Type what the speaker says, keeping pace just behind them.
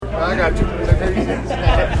I got you.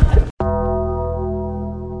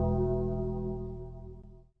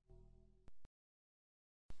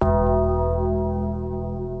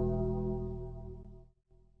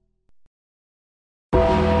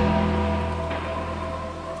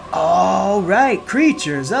 All right,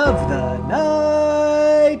 creatures of the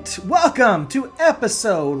night, welcome to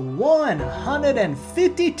episode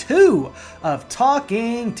 152 of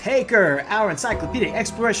Talking Taker, our encyclopedic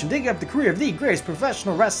exploration digging up the career of the greatest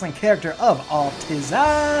professional wrestling character of all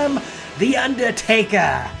time, The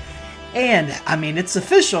Undertaker. And, I mean, it's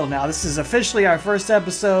official now. This is officially our first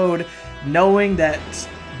episode, knowing that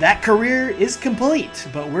career is complete,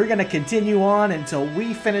 but we're going to continue on until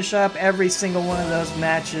we finish up every single one of those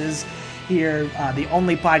matches here. The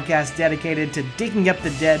only podcast dedicated to digging up the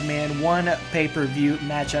dead man, one pay-per-view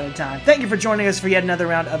match at a time. Thank you for joining us for yet another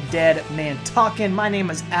round of Dead Man Talkin'. My name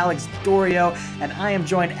is Alex Dorio, and I am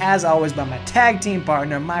joined, as always, by my tag team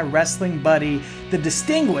partner, my wrestling buddy, the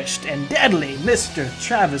distinguished and deadly Mr.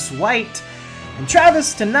 Travis White. And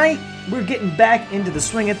Travis, tonight, we're getting back into the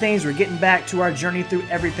swing of things. We're getting back to our journey through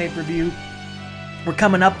every pay-per-view. We're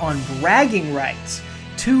coming up on Bragging Rights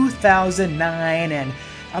 2009, and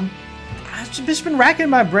I've just been racking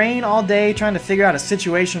my brain all day trying to figure out a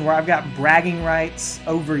situation where I've got bragging rights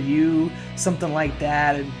over you, something like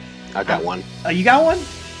that. And I got one. You got one?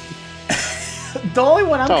 The only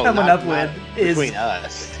one I'm coming up with is between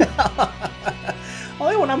us.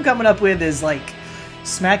 only one I'm coming up with is like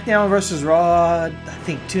SmackDown versus Raw, I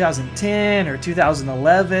think 2010 or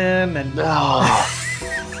 2011, and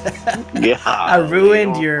yeah, I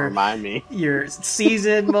ruined remind me. your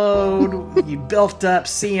season mode. You built up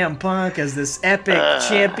CM Punk as this epic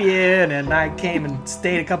champion, and I came and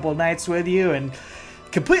stayed a couple of nights with you and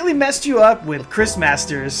completely messed you up with Chris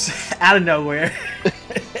Masters out of nowhere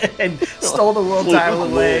and stole the world title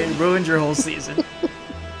away and ruined your whole season.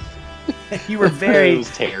 You were It was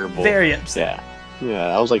terrible. very upset.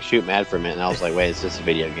 Yeah, I was like shoot mad for a minute, and I was like, wait, it's just a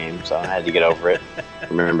video game, so I had to get over it.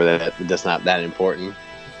 Remember that that's not that important.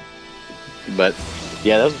 But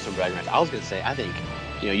yeah, those are some bragging rights. I was going to say, I think,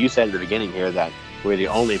 you said at the beginning here that we're the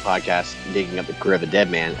only podcast digging up the career of a dead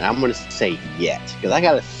man, and I'm going to say yet, because I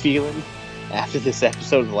got a feeling after this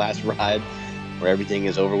episode of The Last Ride, where everything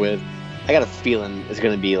is over with, I got a feeling it's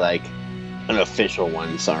going to be like an official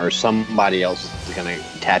one, or somebody else is going to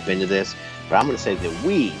tap into this. But I'm going to say that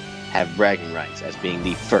we have bragging rights as being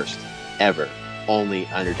the first ever only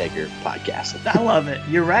Undertaker podcast. I love it.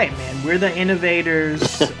 You're right, man. We're the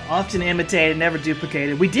innovators, often imitated, never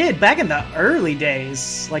duplicated. We did back in the early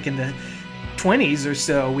days, like in the 20s or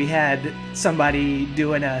so, we had somebody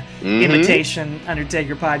doing a imitation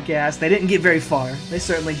Undertaker podcast. They didn't get very far. They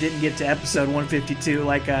certainly didn't get to episode 152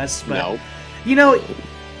 like us. But no.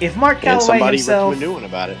 If Mark Calloway and somebody himself, knew one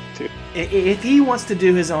about it too. If he wants to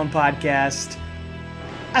do his own podcast,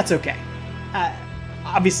 that's okay.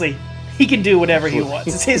 Obviously, he can do whatever he wants.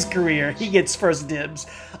 It's his career. He gets first dibs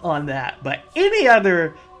on that. But any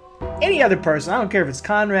other person, I don't care if it's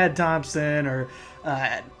Conrad Thompson or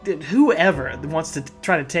whoever wants to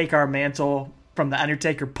try to take our mantle from the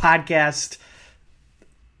Undertaker podcast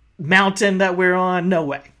mountain that we're on, no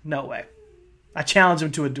way. I challenge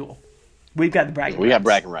him to a duel. We've got the bragging rights. We got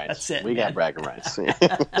bragging rights. That's it. We got bragging rights.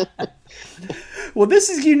 Well, this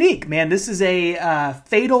is unique, man. This is a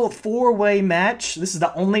fatal four-way match. This is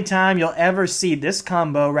the only time you'll ever see this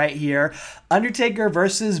combo right here. Undertaker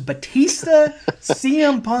versus Batista,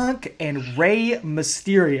 CM Punk, and Rey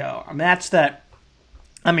Mysterio. A match that,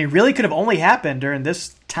 really could have only happened during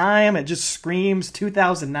this time. It just screams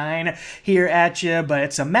 2009 here at you, but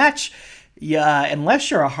it's a match. Yeah, unless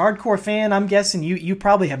you're a hardcore fan, I'm guessing you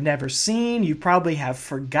probably have never seen, you probably have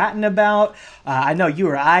forgotten about. I know you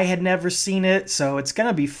or I had never seen it, so it's going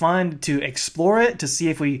to be fun to explore it, to see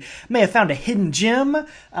if we may have found a hidden gem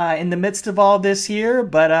in the midst of all this here.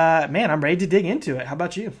 But, man, I'm ready to dig into it. How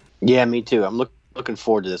about you? Yeah, me too. I'm looking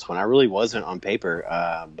forward to this one. I really wasn't on paper,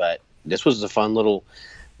 but this was a fun little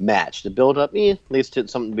match. The build-up leads to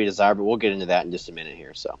something to be desired, but we'll get into that in just a minute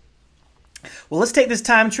here, so. Well, let's take this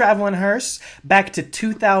time traveling hearse back to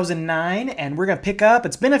 2009, and we're going to pick up.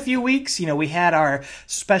 It's been a few weeks. We had our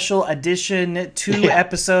special edition 2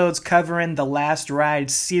 episodes covering the Last Ride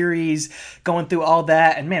series, going through all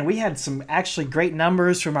that. And, man, we had some actually great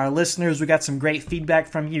numbers from our listeners. We got some great feedback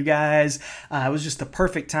from you guys. It was just the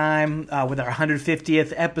perfect time with our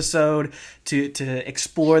 150th episode to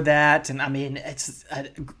explore that. And,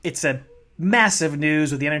 it's a massive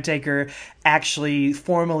news with The Undertaker actually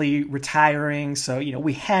formally retiring. So,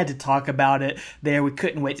 we had to talk about it there. We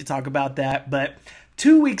couldn't wait to talk about that. But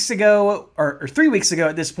 2 weeks ago, or 3 weeks ago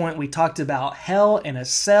at this point, we talked about Hell in a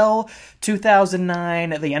Cell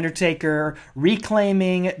 2009, The Undertaker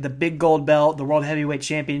reclaiming the big gold belt, the World Heavyweight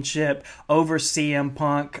Championship, over CM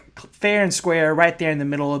Punk, fair and square, right there in the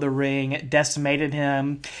middle of the ring, decimated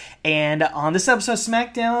him. And on this episode of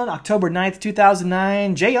SmackDown, October 9th,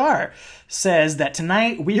 2009, JR says that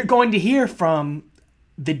tonight we are going to hear from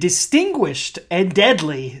the distinguished and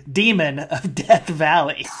deadly Demon of Death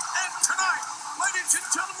Valley. And tonight, ladies and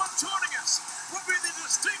gentlemen, joining us will be the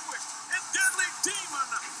distinguished and deadly Demon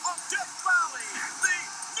of Death Valley, the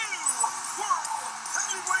new World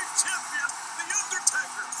Heavyweight Champion, The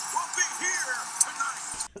Undertaker, will be here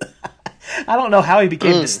tonight. I don't know how he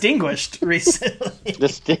became distinguished recently.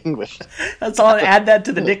 Distinguished. That's all. Add that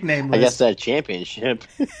to the nickname list. I guess that championship.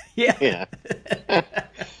 Yeah.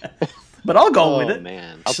 But I'll go with it. Oh,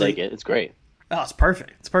 man. I'll take it. It's great. Oh, it's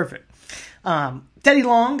perfect. It's perfect. Teddy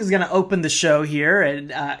Long is going to open the show here.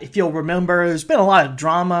 And if you'll remember, there's been a lot of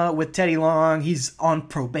drama with Teddy Long. He's on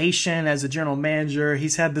probation as a general manager.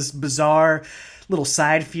 He's had this bizarre little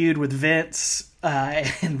side feud with Vince.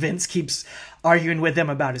 And Vince keeps arguing with him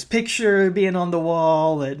about his picture being on the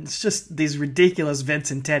wall. And it's just these ridiculous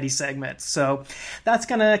Vince and Teddy segments. So that's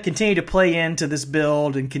going to continue to play into this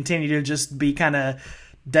build and continue to just be kind of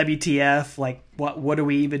WTF, like what are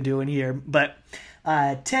we even doing here? But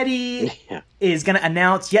Teddy is going to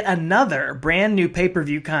announce yet another brand new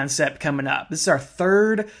pay-per-view concept coming up. This is our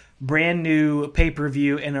third brand new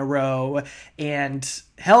pay-per-view in a row, and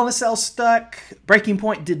Hell in a Cell stuck. Breaking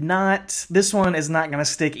Point did not. This one is not going to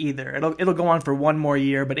stick either. It'll go on for one more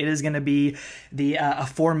year, but it is going to be the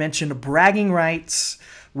aforementioned bragging rights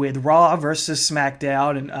with Raw versus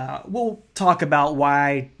SmackDown, and we'll talk about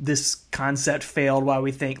why this concept failed, why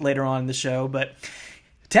we think later on in the show. But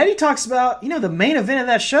Teddy talks about, the main event of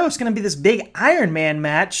that show is going to be this big Iron Man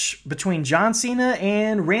match between John Cena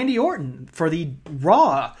and Randy Orton for the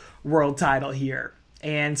Raw World title here.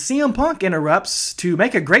 And CM Punk interrupts to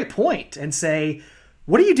make a great point and say,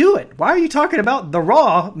 "What are you doing? Why are you talking about the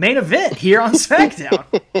Raw main event here on SmackDown?"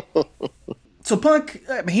 So Punk,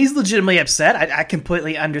 he's legitimately upset. I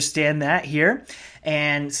completely understand that here.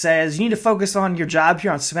 And says, you need to focus on your job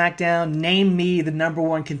here on SmackDown. Name me the number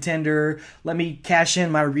one contender. Let me cash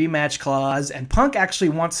in my rematch clause. And Punk actually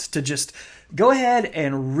wants to just go ahead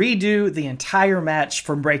and redo the entire match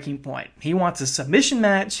from Breaking Point. He wants a submission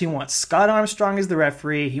match. He wants Scott Armstrong as the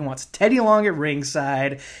referee. He wants Teddy Long at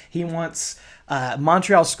ringside. He wants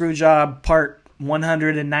Montreal Screwjob part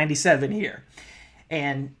 197 here.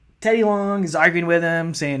 And Teddy Long is arguing with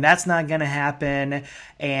him, saying that's not going to happen.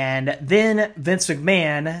 And then Vince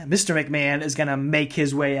McMahon, Mr. McMahon, is going to make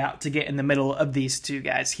his way out to get in the middle of these two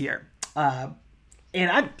guys here. And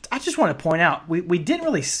I just want to point out, we didn't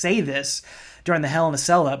really say this during the Hell in a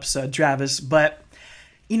Cell episode, Travis, but,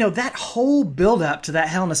 that whole build-up to that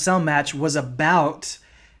Hell in a Cell match was about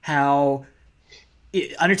how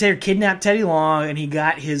Undertaker kidnapped Teddy Long and he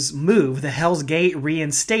got his move, the Hell's Gate,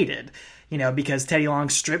 reinstated. Because Teddy Long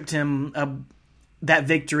stripped him of that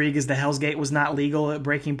victory because the Hell's Gate was not legal at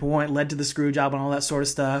Breaking Point, led to the screw job and all that sort of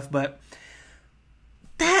stuff. But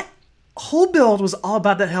that whole build was all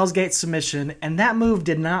about that Hell's Gate submission, and that move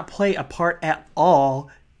did not play a part at all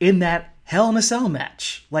in that Hell in a Cell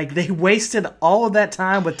match. Like, they wasted all of that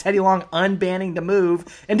time with Teddy Long unbanning the move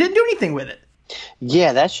and didn't do anything with it.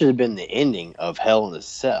 Yeah, that should have been the ending of Hell in a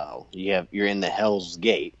Cell. You're in the Hell's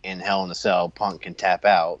Gate in Hell in a Cell. Punk can tap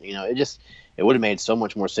out. It would have made so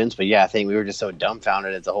much more sense. But yeah, I think we were just so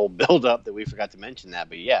dumbfounded at the whole build-up that we forgot to mention that.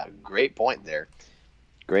 But yeah, great point there.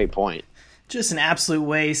 Great point. Just an absolute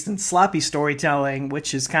waste and sloppy storytelling,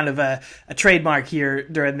 which is kind of a trademark here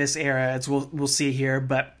during this era, as we'll see here.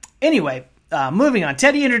 But anyway, moving on.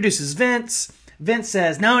 Teddy introduces Vince. Vince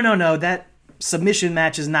says, no, that submission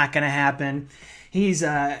match is not going to happen. He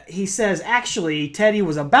says, actually, Teddy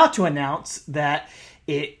was about to announce that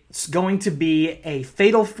it's going to be a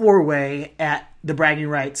fatal four-way at the Bragging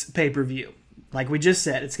Rights pay-per-view. Like we just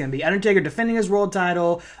said, it's going to be Undertaker defending his world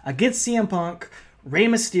title against CM Punk, Rey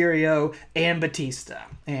Mysterio, and Batista.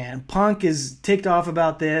 And Punk is ticked off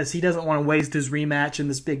about this. He doesn't want to waste his rematch in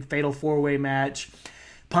this big fatal four-way match.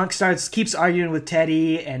 Punk keeps arguing with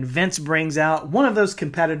Teddy, and Vince brings out one of those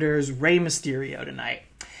competitors, Rey Mysterio, tonight.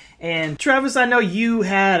 And Travis, I know you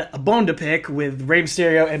had a bone to pick with Rey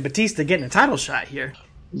Mysterio and Batista getting a title shot here.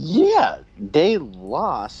 Yeah, they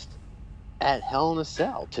lost at Hell in a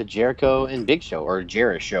Cell to Jericho and Big Show, or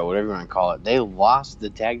Jericho, whatever you want to call it. They lost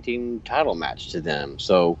the tag team title match to them.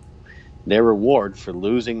 So their reward for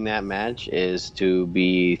losing that match is to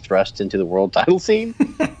be thrust into the world title scene.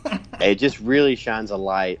 It just really shines a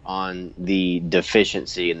light on the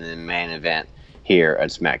deficiency in the main event. here at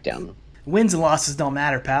SmackDown. Wins and losses don't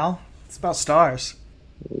matter, pal. It's about stars.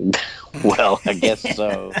 Well, I guess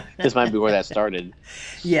so. This might be where that started.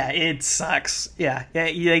 Yeah, it sucks. Yeah,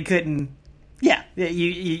 they couldn't. Yeah,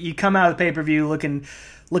 you come out of the pay-per-view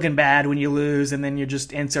looking bad when you lose, and then you're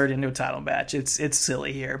just inserted into a title match. It's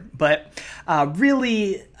silly here, but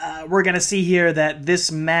really, we're gonna see here that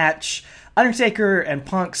this match, Undertaker and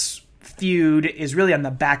Punk's feud, is really on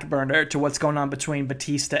the back burner to what's going on between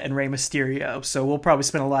Batista and Rey Mysterio. So we'll probably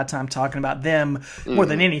spend a lot of time talking about them more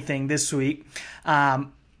than anything this week.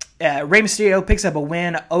 Rey Mysterio picks up a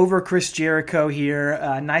win over Chris Jericho here.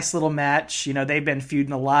 Nice little match. You know, they've been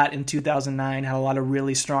feuding a lot in 2009, had a lot of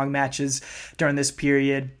really strong matches during this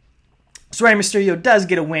period. So Rey Mysterio does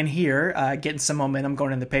get a win here, getting some momentum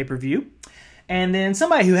going in the pay-per-view. And then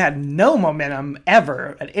somebody who had no momentum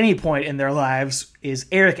ever at any point in their lives is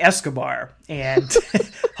Eric Escobar. And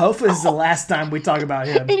hopefully this is the last time we talk about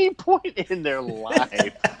him. Any point in their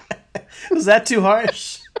life. Was that too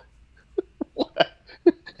harsh?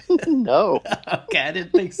 No. Okay, I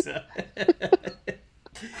didn't think so.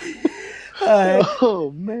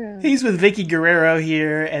 Oh, man. He's with Vicky Guerrero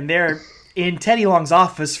here, and they're in Teddy Long's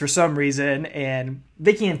office for some reason, and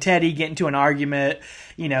Vicky and Teddy get into an argument.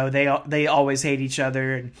 You know, they always hate each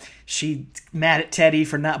other, and she's mad at Teddy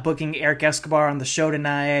for not booking Eric Escobar on the show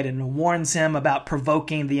tonight and warns him about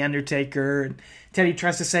provoking The Undertaker. And Teddy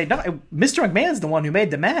tries to say, no, Mr. McMahon's the one who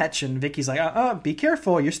made the match, and Vicky's like, be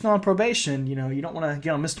careful, you're still on probation. You know, you don't want to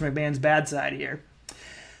get on Mr. McMahon's bad side here.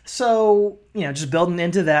 So, you know, just building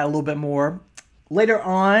into that a little bit more. Later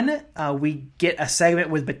on, we get a segment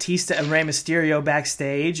with Batista and Rey Mysterio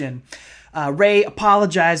backstage, and Rey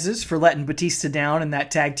apologizes for letting Batista down in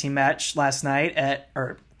that tag team match last night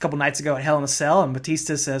or a couple nights ago at Hell in a Cell, and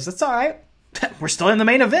Batista says, "That's all right. We're still in the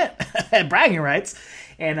main event." Bragging rights.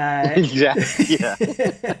 And Exactly. Yeah.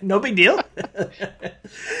 no big deal.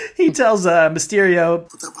 He tells Mysterio,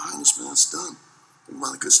 Put that behind us, man. It's done. Think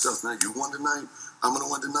about the good stuff, man. You won tonight. I'm going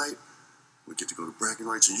to win tonight. We get to go to bragging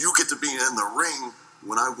rights, and you get to be in the ring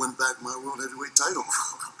when I win back my World Heavyweight title.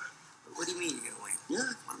 What do you mean you're going to win?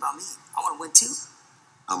 Yeah, What about me? I want to win too.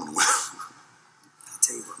 I'm going to win. I'll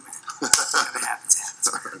tell you what, man. Whatever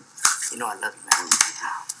happens. You know I love you, man.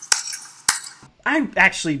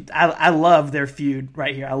 I love their feud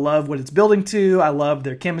right here. I love what it's building to. I love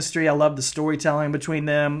their chemistry. I love the storytelling between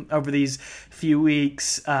them over these few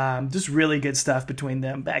weeks. Just really good stuff between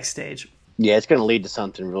them backstage. Yeah, it's going to lead to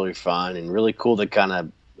something really fun and really cool to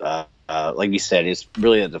kind of, like you said, it's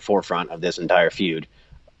really at the forefront of this entire feud,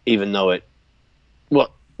 even though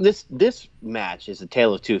this match is a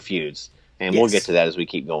tale of two feuds, and we'll get to that as we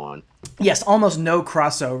keep going. Yes, almost no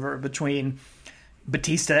crossover between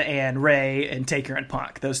Batista and Rey and Taker and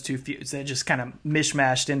Punk, those two feuds. They just kind of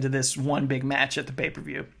mishmashed into this one big match at the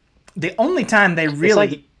pay-per-view. The only time they really... It's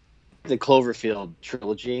like the Cloverfield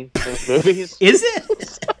trilogy of movies. Is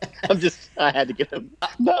it? I had to get them.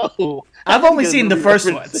 No. I've only seen the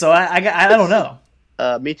first one, so I don't know.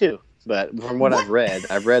 Me too. But from what I've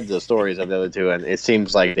read the stories of the other two, and it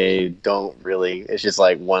seems like they don't really, it's just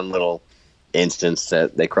like one little instance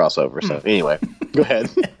that they cross over. So anyway, go ahead.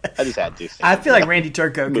 I just had to. I feel like Randy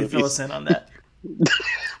Turco could fill us in on that.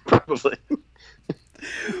 Probably.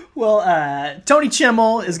 Well, Tony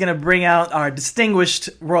Chimmel is going to bring out our distinguished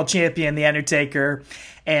world champion, The Undertaker.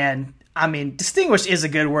 And, I mean, distinguished is a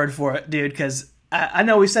good word for it, dude, because I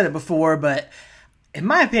know we've said it before, but in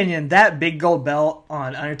my opinion, that big gold belt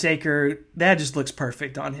on Undertaker, that just looks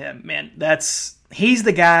perfect on him, man. He's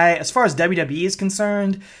the guy, as far as WWE is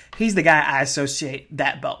concerned, he's the guy I associate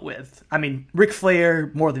that belt with. I mean, Ric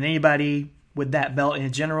Flair, more than anybody, with that belt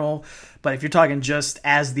in general. But if you're talking just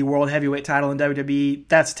as the World Heavyweight title in WWE,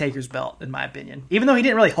 that's Taker's belt, in my opinion. Even though he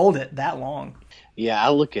didn't really hold it that long.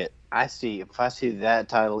 Yeah, if I see that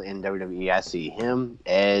title in WWE, I see him,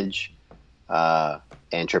 Edge,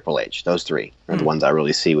 and Triple H. Those three are the ones I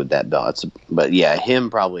really see with that belt. But yeah, him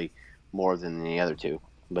probably more than the other two.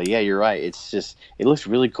 But yeah, you're right. It's just, it looks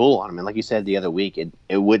really cool on him. And like you said the other week,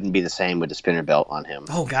 it wouldn't be the same with the spinner belt on him.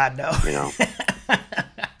 Oh, God, no. You know?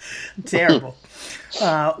 Terrible.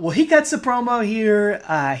 Well, he cuts a promo here.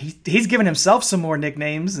 He's given himself some more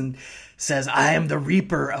nicknames and says, "I am the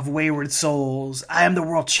Reaper of Wayward Souls. I am the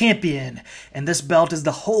world champion. And this belt is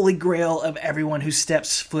the holy grail of everyone who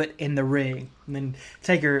steps foot in the ring." And then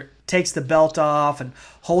Taker takes the belt off and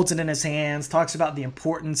holds it in his hands, talks about the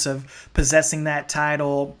importance of possessing that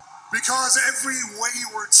title. Because every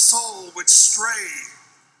wayward soul would stray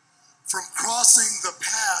from crossing the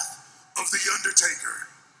path of the Undertaker.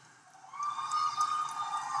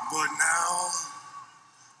 But now,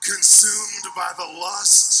 consumed by the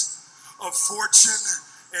lust of fortune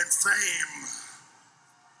and fame,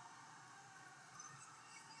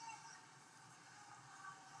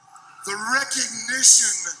 The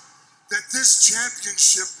recognition that this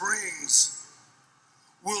championship brings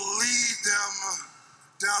will lead them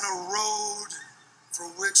down a road for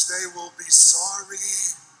which they will be sorry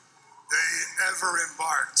they ever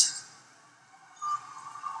embarked.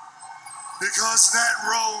 Because that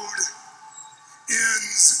road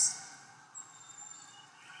ends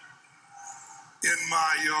in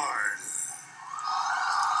my yard.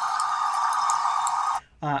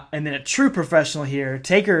 And then a true professional here,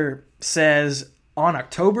 Taker says on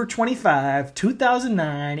October 25,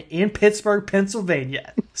 2009 in Pittsburgh,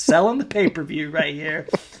 Pennsylvania, selling the pay-per-view right here,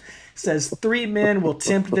 says 3 men will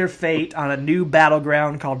tempt their fate on a new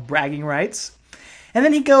battleground called Bragging Rights. And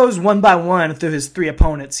then he goes one by one through his 3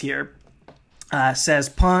 opponents here. Says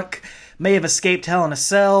Punk may have escaped Hell in a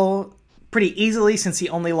Cell pretty easily since he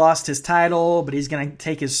only lost his title, but he's going to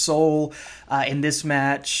take his soul in this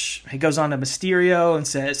match. He goes on to Mysterio and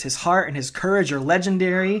says his heart and his courage are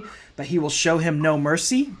legendary, but he will show him no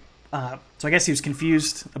mercy. So I guess he was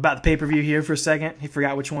confused about the pay-per-view here for a second. He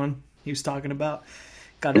forgot which one he was talking about.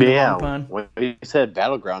 Got into the wrong pun. When he said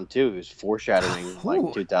Battleground 2, he was foreshadowing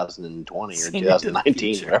like 2020 or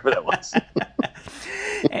 2019, whatever that was.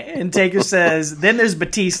 And Taker says, then there's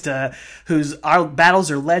Batista, our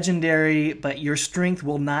battles are legendary, but your strength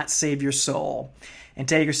will not save your soul. And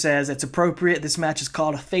Taker says, it's appropriate. This match is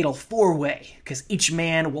called a Fatal 4-Way, because each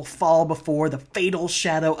man will fall before the fatal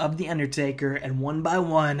shadow of The Undertaker, and one by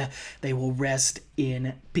one, they will rest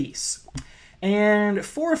in peace. And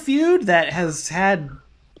for a feud that has had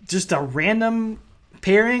just a random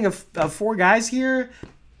pairing of 4 guys here,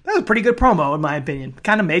 that was a pretty good promo, in my opinion.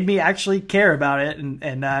 Kind of made me actually care about it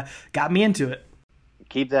and got me into it.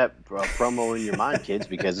 Keep that promo in your mind, kids,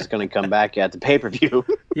 because it's going to come back at the pay-per-view.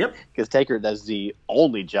 Yep. Because Taker does the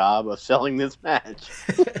only job of selling this match.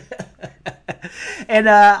 And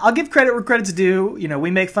I'll give credit where credit's due. You know,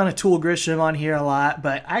 we make fun of Tool Grisham on here a lot,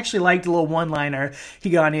 but I actually liked the little one-liner he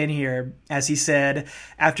got in here as he said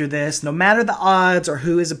after this, no matter the odds or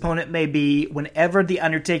who his opponent may be, whenever The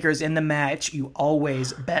Undertaker is in the match, you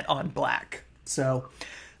always bet on black. So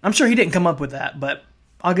I'm sure he didn't come up with that, but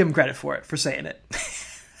I'll give him credit for it, for saying it.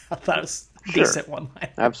 I thought it was a decent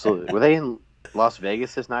one-liner. Absolutely. Were they in Las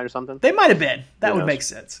Vegas this night or something? They might have been. That would make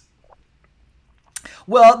sense.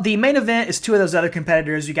 Well, the main event is 2 of those other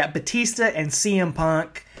competitors. You got Batista and CM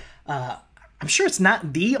Punk. I'm sure it's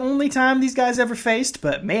not the only time these guys ever faced,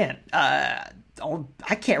 but man, I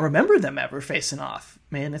can't remember them ever facing off.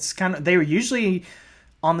 Man, it's they were usually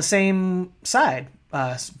on the same side,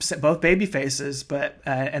 both baby faces, but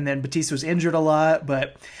and then Batista was injured a lot.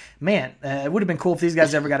 But man, it would have been cool if these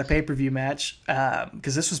guys ever got a pay-per-view match,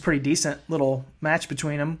 because this was a pretty decent little match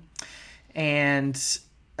between them. And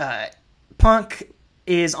Punk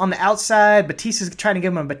is on the outside. Batista's trying to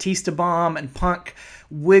give him a Batista bomb, and Punk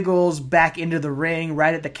wiggles back into the ring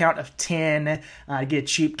right at the count of 10 to get a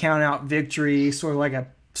cheap count-out victory, sort of like a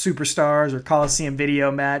Superstars or Coliseum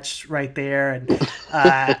video match right there. And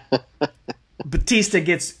Batista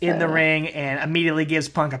gets in the ring and immediately gives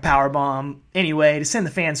Punk a power bomb anyway to send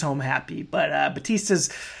the fans home happy. But Batista's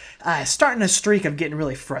starting a streak of getting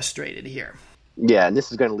really frustrated here. Yeah, and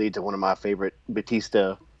this is going to lead to one of my favorite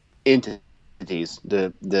Batista entities,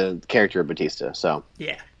 the character of Batista. So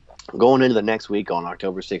yeah, going into the next week on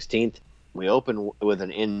October 16th, we open with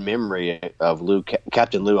an in memory of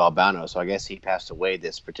Captain Lou Albano. So I guess he passed away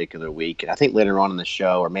this particular week, and I think later on in the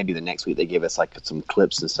show, or maybe the next week, they give us like some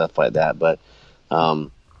clips and stuff like that. But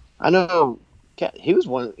I know he's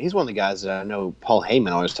one of the guys that I know Paul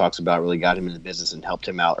Heyman always talks about. Really got him in the business and helped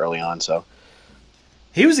him out early on. So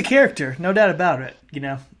he was a character, no doubt about it. You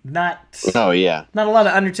know, not a lot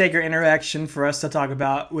of Undertaker interaction for us to talk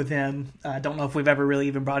about with him. I don't know if we've ever really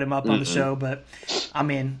even brought him up on the show, but I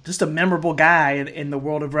mean, just a memorable guy in the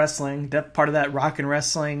world of wrestling. Part of that rock and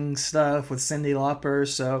wrestling stuff with Cyndi Lauper.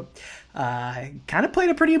 So, kind of played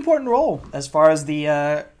a pretty important role as far as the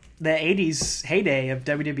 80s heyday of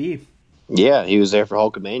WWE. Yeah, he was there for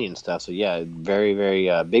Hulkamania and stuff. So yeah, very, very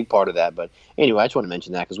big part of that. But anyway, I just want to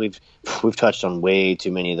mention that because we've touched on way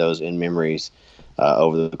too many of those in memories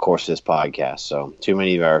over the course of this podcast. So too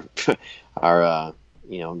many of our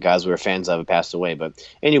guys we were fans of have passed away. But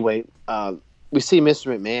anyway, we see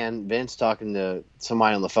Mr. McMahon, Vince, talking to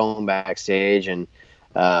somebody on the phone backstage, and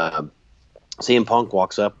CM Punk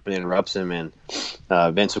walks up and interrupts him, and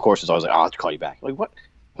Vince, of course, is always like, "I'll have to call you back." Like, what?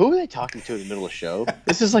 Who are they talking to in the middle of the show?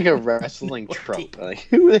 This is like a wrestling trope. Like,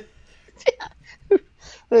 who are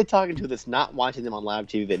they talking to that's not watching them on live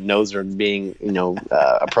TV that knows they're being,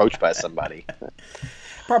 approached by somebody?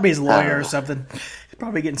 Probably his lawyer or something. He's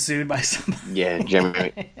probably getting sued by somebody. Yeah,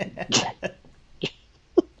 Jeremy.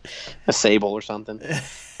 a sable or something.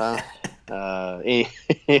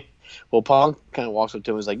 Well, Punk kind of walks up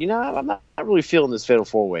to him and is like, I'm not really feeling this Fatal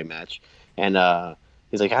 4-Way match. And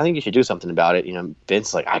he's like, I think you should do something about it.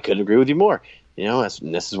 Vince's like, I couldn't agree with you more.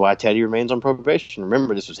 This is why Teddy remains on probation.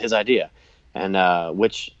 Remember, this was his idea. And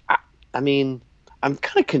which, I mean, I'm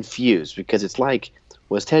kind of confused because it's like,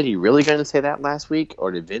 was Teddy really going to say that last week?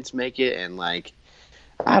 Or did Vince make it? And, like,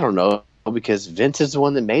 I don't know. Because Vince is the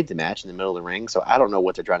one that made the match in the middle of the ring. So I don't know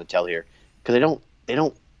what they're trying to tell here. Because they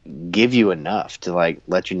don't give you enough to like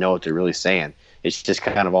let you know what they're really saying. It's just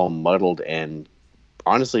kind of all muddled and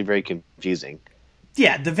honestly very confusing.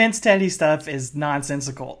 Yeah, the Vince Teddy stuff is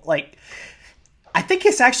nonsensical. Like, I think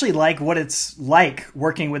it's actually like what it's like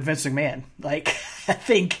working with Vince McMahon. Like, I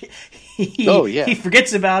think he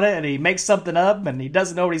forgets about it and he makes something up and he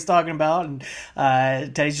doesn't know what he's talking about. And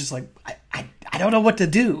Teddy's just like, I don't know what to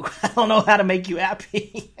do. I don't know how to make you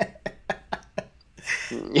happy.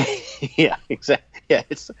 Yeah, exactly. Yeah,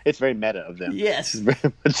 it's very meta of them. Yes. It's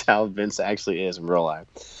very much how Vince actually is in real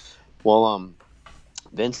life. Well,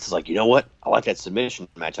 Vince is like, you know what? I like that submission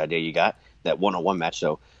match idea you got, that one-on-one match.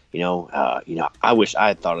 So, I wish I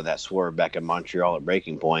had thought of that swerve back in Montreal at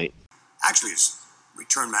Breaking Point. Actually, it's a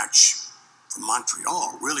return match from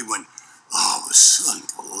Montreal, really, when, it was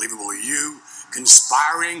unbelievable. You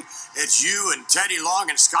conspiring. It's you and Teddy Long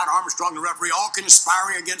and Scott Armstrong, the referee, all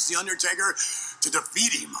conspiring against The Undertaker to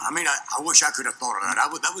defeat him. I mean, I wish I could have thought of that.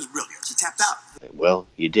 That was brilliant. He tapped out. Well,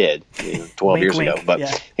 you did 12 years wink, ago. But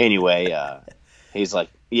yeah. Anyway, he's like,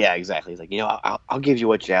 yeah, exactly. He's like, I'll give you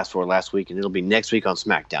what you asked for last week, and it'll be next week on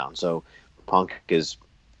SmackDown. So Punk is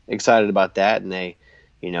excited about that, and they,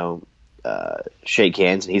 shake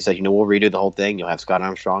hands, and he says, we'll redo the whole thing. You'll have Scott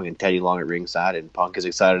Armstrong and Teddy Long at ringside, and Punk is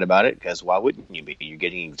excited about it because why wouldn't you be? You're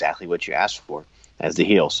getting exactly what you asked for as the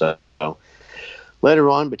heel. So later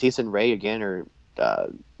on, Batista and Ray again are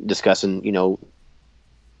discussing,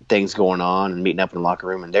 things going on and meeting up in the locker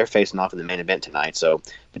room, and they're facing off in the main event tonight. So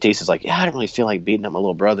Batista's like, I don't really feel like beating up my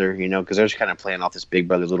little brother, because they're just kind of playing off this big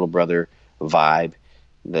brother, little brother vibe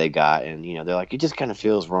they got, and they're like, it just kind of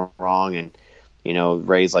feels wrong, and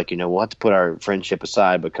Ray's like, we'll have to put our friendship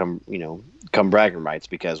aside, but come bragging rights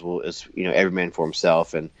because it's every man for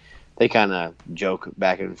himself, and they kind of joke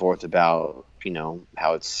back and forth about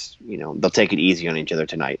how it's they'll take it easy on each other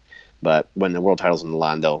tonight, but when the world title's on the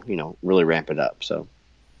line, they'll really ramp it up. So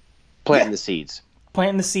planting the seeds,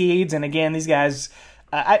 and again, these guys,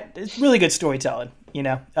 it's really good storytelling.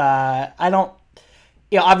 I don't.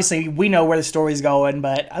 Obviously we know where the story's going,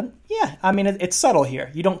 but it's subtle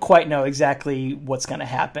here. You don't quite know exactly what's going to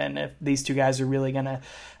happen if these two guys are really going to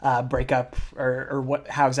break up or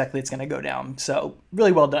how exactly it's going to go down. So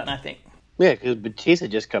really well done, I think. Yeah, because Batista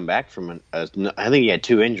just come back from I think he had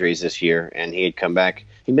 2 injuries this year, and he had come back.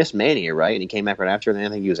 He missed Mania, right? And he came back right after, and then I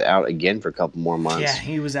think he was out again for a couple more months. Yeah,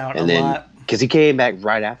 he was out a lot. Because he came back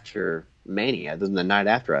right after Mania, the night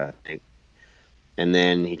after, I think. And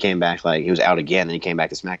then he came back, he was out again, and he came back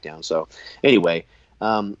to SmackDown. So, anyway,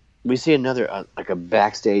 we see another, a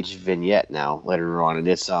backstage vignette now later on, and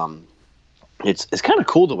it's kind of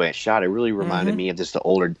cool the way it's shot. It really reminded me of just the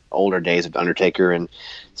older days of Undertaker, and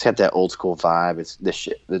it's got that old school vibe. It's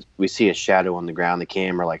we see a shadow on the ground. The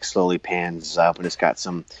camera, slowly pans up, and it's got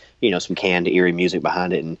some, some canned, eerie music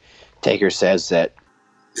behind it, and Taker says that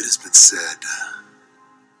it has been said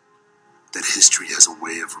that history has a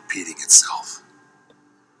way of repeating itself.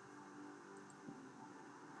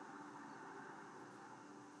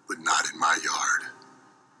 But not in my yard.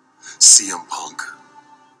 CM Punk,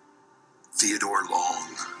 Theodore Long,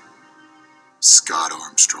 Scott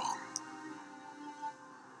Armstrong.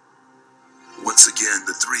 Once again,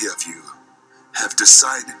 the 3 of you have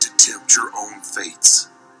decided to tempt your own fates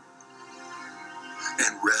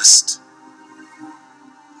and wrest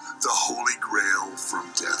the Holy Grail from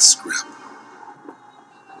Death's grip.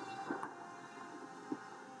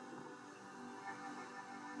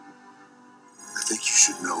 I think you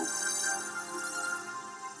should know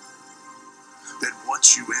that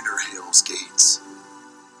once you enter Hell's Gates,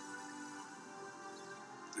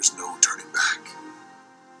 there's no turning back.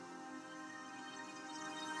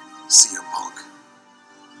 CM Punk,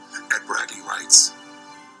 at bragging rights,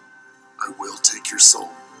 I will take your soul.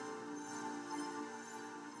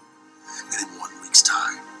 And in 1 week's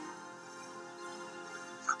time,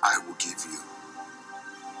 I will give you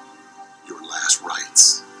your last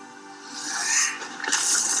rites.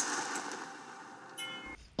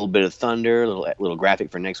 little bit of thunder, a little graphic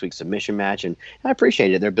for next week's submission match, and I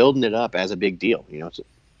appreciate it. They're building it up as a big deal.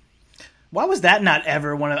 Why was that not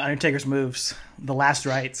ever one of Undertaker's moves? The last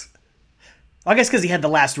rites. I guess because he had the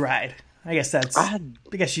last ride. I guess that's. I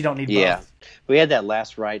guess you don't need Yeah, both. we had that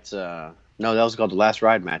last rights. No, that was called the last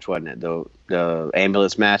ride match, wasn't it? The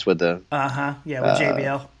ambulance match with the Yeah, with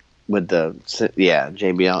JBL. with the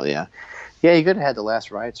JBL. Yeah. You could have had the last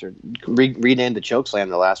rights or renamed the chokeslam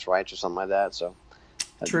the last rights or something like that. So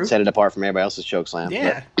True. Set it apart from everybody else's chokeslam.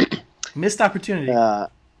 Yeah, missed opportunity.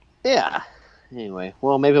 Yeah. Anyway,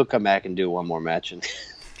 well, maybe he'll come back and do one more match and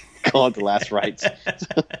call it the last rights.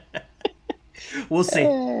 We'll see.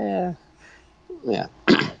 Yeah.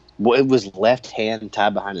 Well, it was left hand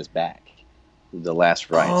tied behind his back. The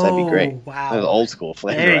last rights. That'd be great. Wow. The old school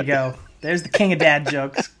flavor. There you go. There's the king of dad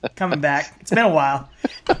jokes coming back. It's been a while.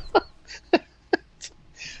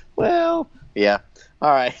 Well, yeah.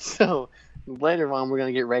 All right. So later on, we're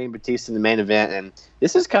going to get Rey and Batista in the main event. And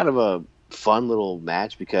this is kind of a fun little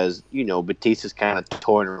match because, Batista's kind of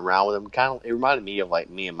toying around with him. It reminded me of like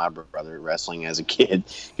me and my brother wrestling as a kid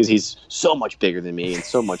because he's so much bigger than me and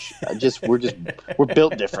so much we're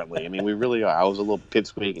built differently. I mean, we really are. I was a little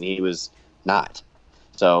pipsqueak and he was not.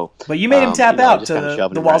 So, but you made him tap out to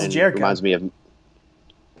the walls of Jericho. Reminds me of.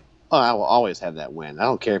 Oh, I will always have that win. I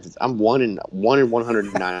don't care if I'm 1 in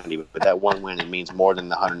 190, but that one win, it means more than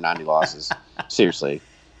the 190 losses. Seriously,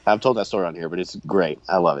 I've told that story on here, but it's great.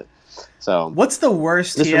 I love it. So, what's the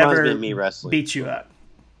worst this he reminds ever me of me wrestling. beat you up?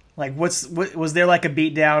 Like, was there like a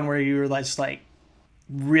beat down where you were just like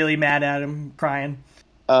really mad at him, crying?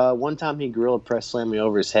 One time he gorilla press slammed me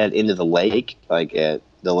over his head into the lake, like at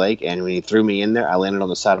the lake, and when he threw me in there, I landed on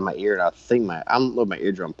the side of my ear, and I think I don't know if my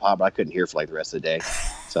eardrum popped, but I couldn't hear for like the rest of the day.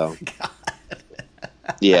 So,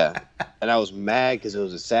 yeah, and I was mad because it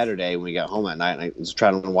was a Saturday when we got home that night, and I was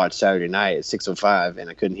trying to watch Saturday Night at 6:05, and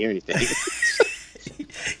I couldn't hear anything.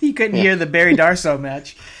 You couldn't hear the Barry Darsow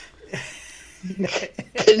match.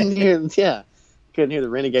 Couldn't hear the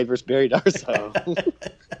Renegade versus Barry Darsow.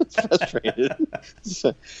 Frustrated.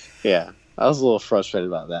 So, yeah, I was a little frustrated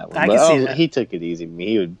about that one. I can see that. He took it easy.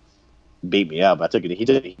 He would beat me up. That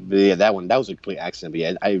was a complete accident. But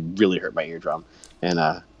yeah, I really hurt my eardrum, and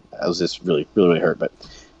I was just really, really, really hurt. But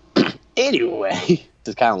anyway,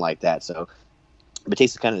 it's kind of like that. So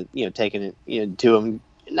Batista's kind of taking it to him.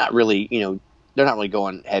 Not really, they're not really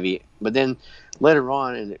going heavy. But then later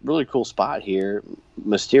on, in a really cool spot here,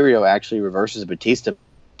 Mysterio actually reverses Batista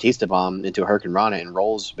bomb into a Hurricane Rana and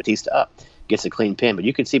rolls Batista up, gets a clean pin. But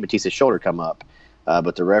you can see Batista's shoulder come up,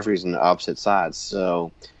 but the referee's on the opposite side.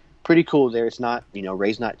 So pretty cool there. It's not,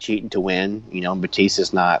 Ray's not cheating to win.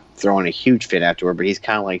 Batista's not throwing a huge fit afterward, but he's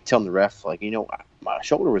kind of like telling the ref, like, my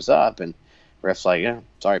shoulder was up. And the ref's like, yeah,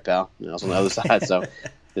 sorry, pal. It's on the other side. So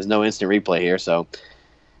there's no instant replay here. So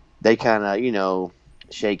they kind of,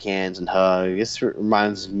 shake hands and hug. This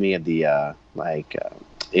reminds me of the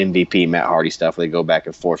MVP Matt Hardy stuff where they go back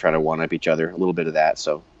and forth trying to one-up each other. A little bit of that.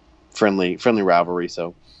 So friendly rivalry.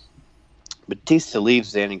 So Batista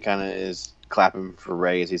leaves then and kind of is clapping for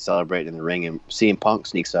Ray as he's celebrating in the ring, and CM Punk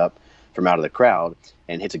sneaks up from out of the crowd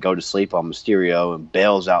and hits a go to sleep on Mysterio and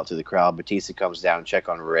bails out to the crowd. Batista comes down and check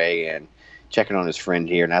on Ray and checking on his friend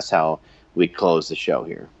here, and that's how we close the show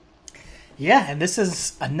here. Yeah, and this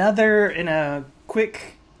is another in a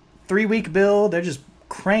quick 3-week build. They're just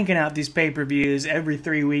cranking out these pay-per-views every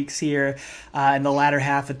 3 weeks here in the latter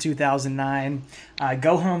half of 2009.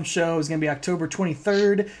 Go Home show is going to be October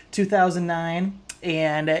 23rd, 2009.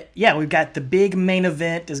 And we've got the big main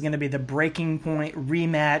event is going to be the Breaking Point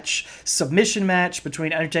rematch submission match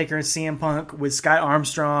between Undertaker and CM Punk with Scott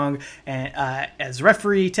Armstrong and as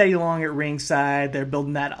referee, Teddy Long at ringside. They're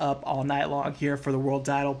building that up all night long here for the world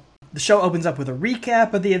title. The show opens up with a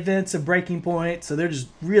recap of the events of Breaking Point, so they're just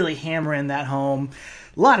really hammering that home.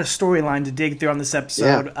 A lot of storyline to dig through on this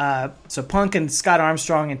episode. Yeah. So Punk and Scott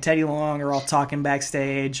Armstrong and Teddy Long are all talking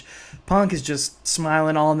backstage. Punk is just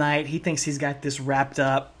smiling all night. He thinks he's got this wrapped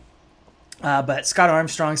up. But Scott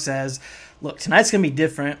Armstrong says, look, tonight's going to be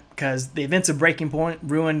different because the events of Breaking Point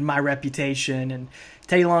ruined my reputation. And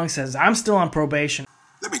Teddy Long says, I'm still on probation.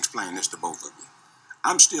 Let me explain this to both of you.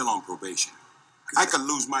 I'm still on probation. I could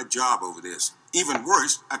lose my job over this. Even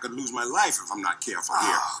worse, I could lose my life if I'm not careful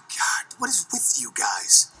here. Oh, God. What is with you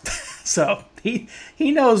guys? So he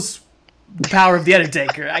knows the power of The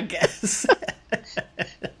Undertaker, I guess.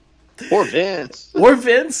 Or Vince. Or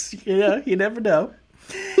Vince. You never know.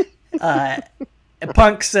 And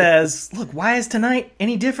Punk says, look, why is tonight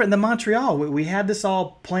any different than Montreal? We had this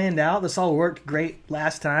all planned out. This all worked great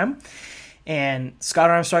last time. And Scott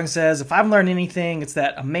Armstrong says, if I've learned anything, it's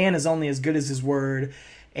that a man is only as good as his word,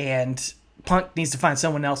 and Punk needs to find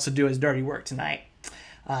someone else to do his dirty work tonight.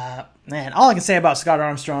 Man, all I can say about Scott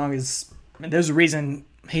Armstrong is there's a reason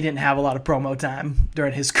he didn't have a lot of promo time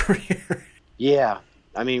during his career. Yeah.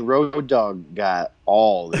 I mean, Road Dogg got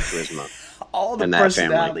all the charisma. All the in that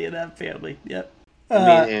personality in that family. Yep.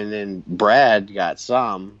 I mean, and then Brad got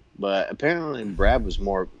some, but apparently Brad was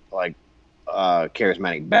more like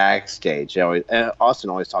charismatic backstage. Austin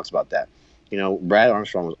always talks about that. You know, Brad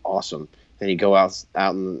Armstrong was awesome. Then he go out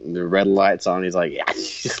and the red lights on. He's like, yeah, he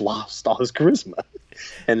just lost all his charisma.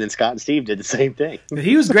 And then Scott and Steve did the same thing. But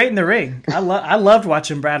he was great in the ring. I loved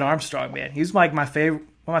watching Brad Armstrong, man. He's like one of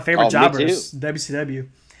my favorite jobbers. WCW.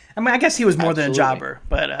 I mean, I guess he was more than a jobber,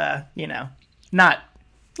 but not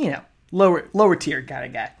lower tier kind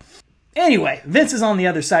of guy. Anyway, Vince is on the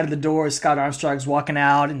other side of the door as Scott Armstrong's walking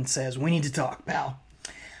out and says, "We need to talk, pal."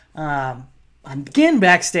 Again,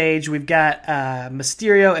 backstage, we've got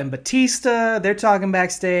Mysterio and Batista. They're talking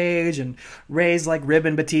backstage, and Ray's like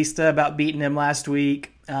ribbing Batista about beating him last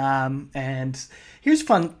week. And here's a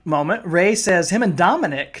fun moment. Ray says him and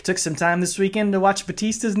Dominic took some time this weekend to watch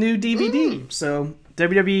Batista's new DVD. So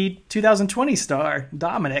WWE 2020 star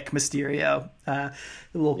Dominic Mysterio, a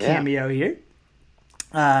little cameo here.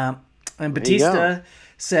 And Batista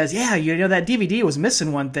says, yeah, that DVD was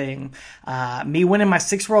missing one thing. Me winning my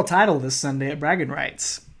 6th world title this Sunday at Bragging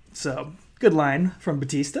Rights. So, good line from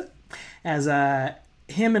Batista. As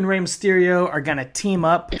him and Rey Mysterio are going to team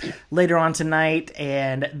up later on tonight,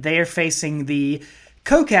 and they're facing the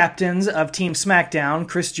co-captains of Team SmackDown,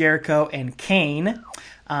 Chris Jericho and Kane,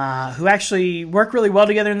 who actually work really well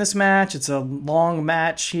together in this match. It's a long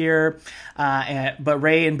match here, but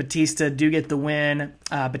Ray and Batista do get the win.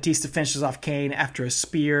 Batista finishes off Kane after a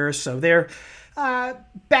spear, so they're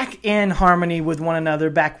back in harmony with one another,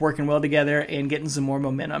 back working well together, and getting some more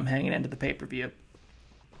momentum hanging into the pay-per-view.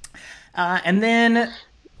 And then...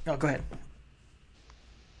 Oh, go ahead.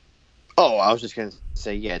 Oh, I was just going to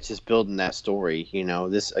say, yeah, it's just building that story. You know,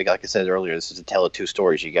 this, like I said earlier, this is a tale of two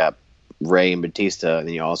stories. You got Ray and Batista, and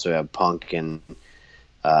then you also have Punk and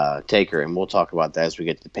Taker, and we'll talk about that as we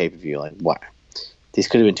get to the pay-per-view. Like, wow, these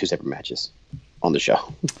could have been 2 separate matches on the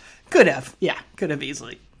show. Could have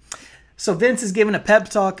easily. So Vince is giving a pep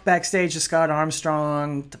talk backstage to Scott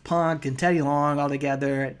Armstrong, to Punk, and Teddy Long all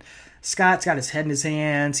together. And Scott's got his head in his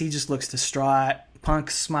hands. He just looks distraught.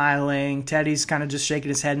 Punk's smiling. Teddy's kind of just shaking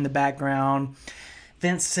his head in the background.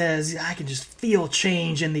 Vince says, I can just feel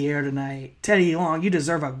change in the air tonight. Teddy Long, you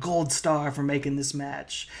deserve a gold star for making this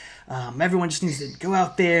match. Everyone just needs to go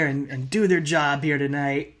out there and do their job here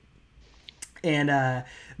tonight. And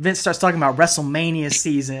Vince starts talking about WrestleMania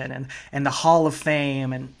season and the Hall of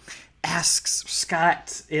Fame, and asks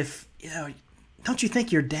Scott if, don't you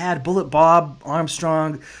think your dad, Bullet Bob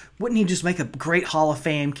Armstrong, wouldn't he just make a great Hall of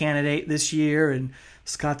Fame candidate this year? And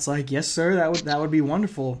Scott's like, yes, sir, that would be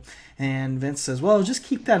wonderful. And Vince says, well, just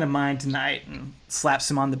keep that in mind tonight, and slaps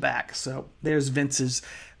him on the back. So there's Vince's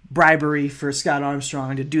bribery for Scott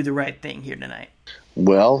Armstrong to do the right thing here tonight.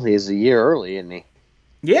 Well, he's a year early, isn't he?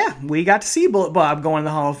 Yeah, we got to see Bullet Bob go in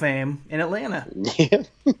the Hall of Fame in Atlanta. Yeah,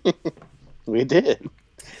 we did.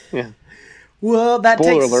 Yeah. Well, that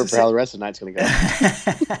Spoiler takes alert for how the rest of the night's going to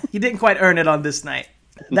go. He didn't quite earn it on this night.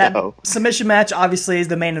 That submission match obviously is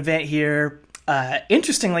the main event here.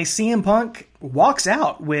 Interestingly, CM Punk walks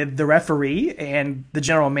out with the referee and the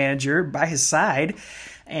general manager by his side,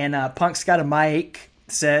 and Punk's got a mic,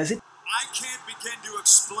 says, I can't begin to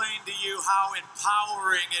explain to you how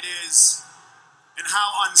empowering it is and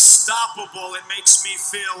how unstoppable it makes me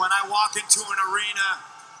feel when I walk into an arena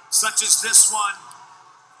such as this one,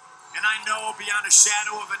 and I know beyond a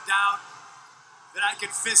shadow of a doubt that I can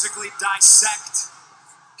physically dissect,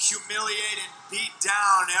 humiliate, and beat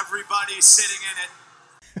down everybody sitting in it.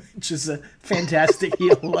 Which is a fantastic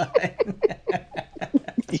heel line.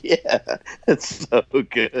 Yeah, that's so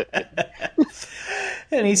good.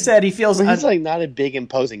 And he said he feels... he's like not a big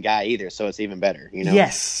imposing guy either, so it's even better,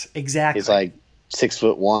 Yes, exactly. He's like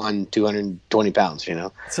 6'1", 220 pounds,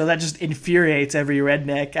 So that just infuriates every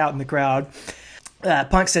redneck out in the crowd.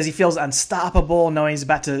 Punk says he feels unstoppable, knowing he's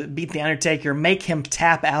about to beat The Undertaker, make him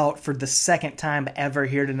tap out for the second time ever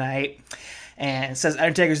here tonight. And says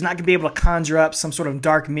Undertaker's not going to be able to conjure up some sort of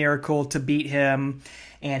dark miracle to beat him.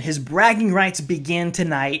 And his bragging rights begin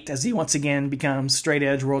tonight as he once again becomes straight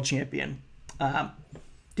edge world champion. Do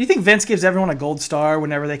you think Vince gives everyone a gold star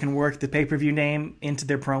whenever they can work the pay-per-view name into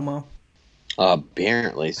their promo?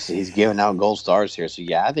 Apparently. He's giving out gold stars here. So,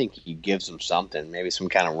 yeah, I think he gives them something. Maybe some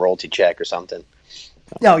kind of royalty check or something.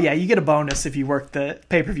 Oh, yeah, you get a bonus if you work the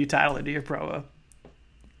pay-per-view title into your promo.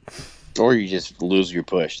 Or you just lose your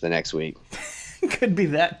push the next week. Could be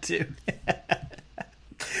that, too.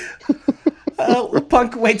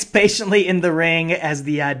 Punk waits patiently in the ring as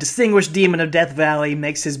the distinguished Demon of Death Valley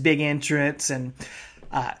makes his big entrance, and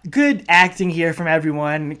Good acting here from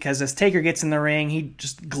everyone, because as Taker gets in the ring, he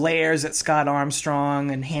just glares at Scott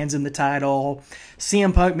Armstrong and hands him the title.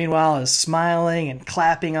 CM Punk, meanwhile, is smiling and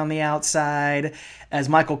clapping on the outside as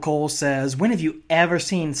Michael Cole says, "When have you ever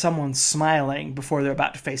seen someone smiling before they're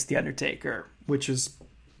about to face The Undertaker?" Which is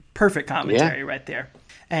perfect commentary right there.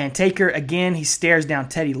 And Taker, again, he stares down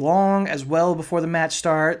Teddy Long as well before the match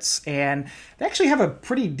starts. And they actually have a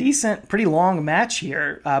pretty decent, pretty long match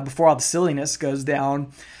here before all the silliness goes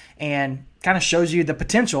down. And kind of shows you the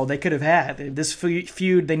potential they could have had. This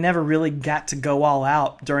feud, they never really got to go all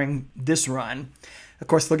out during this run. Of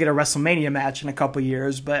course, they'll get a WrestleMania match in a couple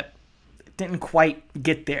years, but it didn't quite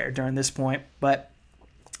get there during this point. But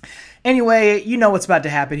anyway, you know what's about to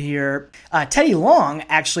happen here. Teddy Long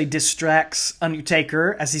actually distracts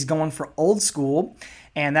Undertaker as he's going for Old School,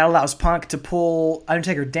 and that allows Punk to pull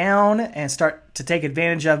Undertaker down and start to take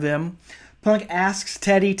advantage of him. Punk asks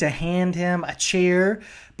Teddy to hand him a chair,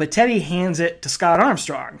 but Teddy hands it to Scott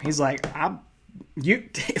Armstrong. He's like,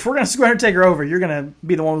 if we're going to screw Undertaker over, you're going to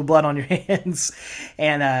be the one with blood on your hands.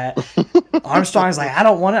 And Armstrong's like, I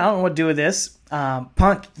don't want it. I don't know what to do with this.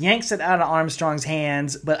 Punk yanks it out of Armstrong's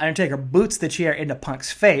hands, but Undertaker boots the chair into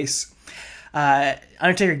Punk's face.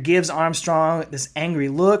 Undertaker gives Armstrong this angry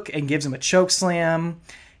look and gives him a choke slam.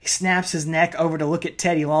 He snaps his neck over to look at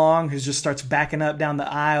Teddy Long, who just starts backing up down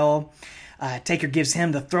the aisle. Taker gives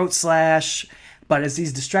him the throat slash, but as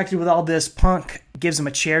he's distracted with all this, Punk gives him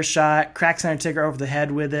a chair shot, cracks Undertaker over the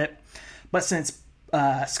head with it. But since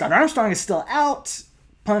Scott Armstrong is still out,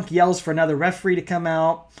 Punk yells for another referee to come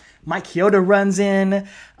out. Mike Chioda runs in,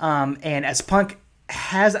 and as Punk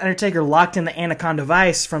has Undertaker locked in the Anaconda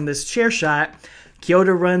Vice from this chair shot,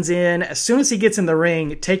 Chioda runs in. As soon as he gets in the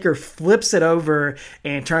ring, Taker flips it over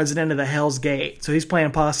and turns it into the Hell's Gate. So he's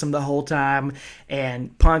playing possum the whole time,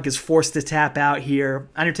 and Punk is forced to tap out here.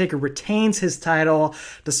 Undertaker retains his title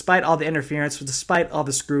despite all the interference, despite all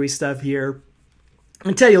the screwy stuff here.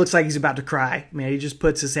 And Teddy looks like he's about to cry. I mean, he just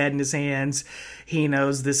puts his head in his hands. He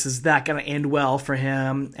knows this is not going to end well for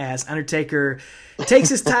him as Undertaker takes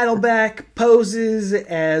his title back, poses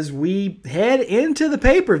as we head into the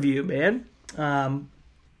pay-per-view, man.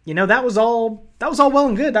 That was all well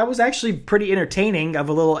and good. That was actually pretty entertaining of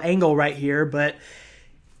a little angle right here, but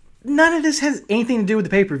none of this has anything to do with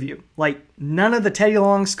the pay-per-view. Like, none of the Teddy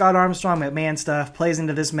Long, Scott Armstrong, McMahon stuff plays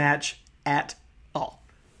into this match at all.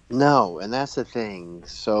 No, and that's the thing.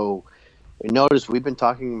 So, notice we've been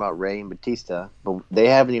talking about Rey and Batista, but they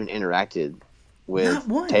haven't even interacted with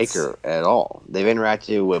Taker at all. They've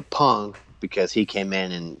interacted with Punk because he came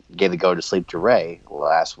in and gave the go to sleep to Rey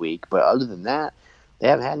last week. But other than that, they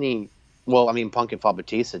haven't had any. Well, I mean, Punk can fought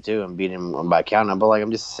Batista too and beat him by countout. But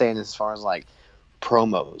I'm just saying, as far as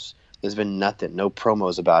promos, there's been nothing. No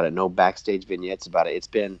promos about it. No backstage vignettes about it. It's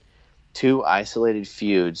been two isolated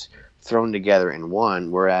feuds thrown together in one,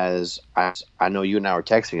 whereas I know you and I were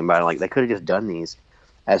texting about it, they could have just done these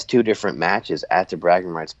as two different matches at the Bragging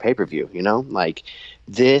Rights pay-per-view,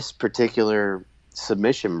 this particular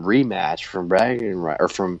submission rematch from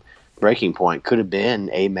from Breaking Point could have been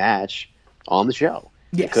a match on the show.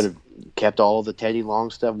 Yes. It could have kept all the Teddy Long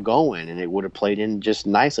stuff going, and it would have played in just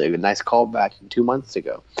nicely, a nice callback 2 months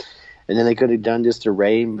ago. And then they could have done just a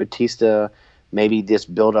Rey and Batista. Maybe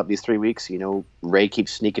just build up these 3 weeks. Rey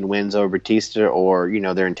keeps sneaking wins over Batista, or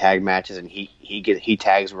they're in tag matches and he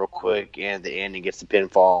tags real quick and at the end and gets the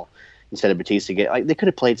pinfall instead of Batista they could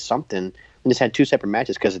have played something and just had two separate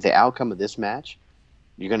matches, because the outcome of this match,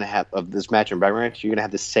 you're gonna have you're gonna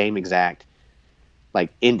have the same exact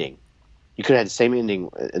ending. You could have had the same ending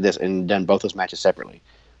this and done both those matches separately.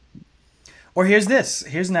 Or here's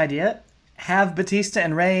an idea: have Batista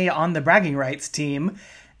and Rey on the Bragging Rights team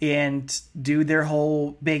and do their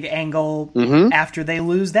whole big angle after they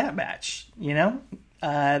lose that match.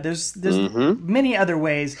 There's many other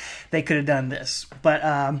ways they could have done this, but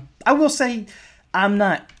I will say I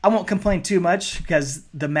won't complain too much, because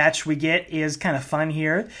the match we get is kind of fun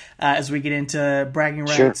here as we get into Bragging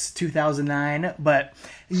Rights 2009. But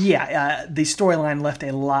yeah, the storyline left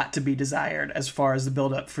a lot to be desired as far as the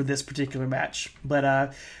build-up for this particular match.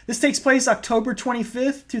 But this takes place October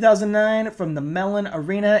 25th, 2009 from the Mellon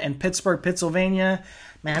Arena in Pittsburgh, Pennsylvania.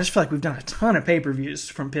 Man, I just feel like we've done a ton of pay-per-views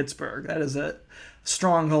from Pittsburgh. That is a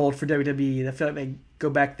stronghold for WWE. I feel like they go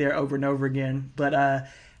back there over and over again. But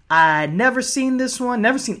I never seen this one.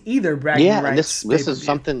 Never seen either Bragging Rights. This is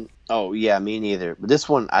something. Oh yeah, me neither. But this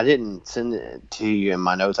one I didn't send it to you in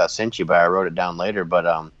my notes. I sent you, but I wrote it down later.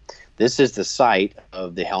 But this is the site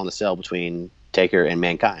of the Hell in a Cell between Taker and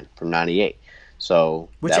Mankind from '98. So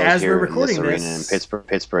which, that was as here we're recording in this arena in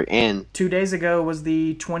Pittsburgh, and 2 days ago was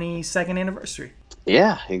the 22nd anniversary.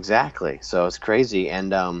 Yeah, exactly. So it's crazy.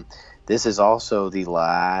 And this is also the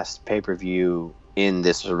last pay-per-view in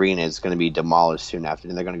this arena. It's going to be demolished soon after.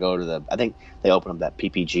 And they're going to go to I think they opened up that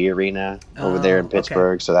PPG arena over there in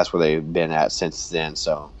Pittsburgh. Okay. So that's where they've been at since then.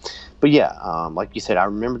 So, but yeah, like you said, I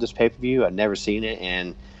remember this pay-per-view. I'd never seen it.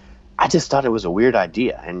 And I just thought it was a weird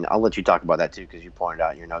idea. And I'll let you talk about that too, because you pointed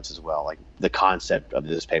out in your notes as well, like the concept of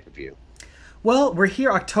this pay-per-view. Well, we're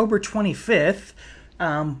here October 25th.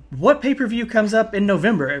 What pay-per-view comes up in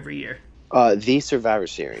November every year? The Survivor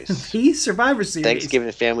Series. The Survivor Series.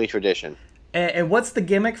 Thanksgiving family tradition. And what's the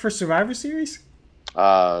gimmick for Survivor Series?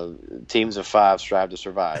 Teams of 5 strive to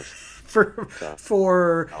survive.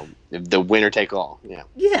 For the winner take all.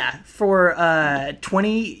 Yeah, for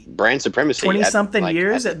 20 brand supremacy, 20-something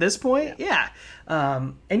years at this point. Yeah.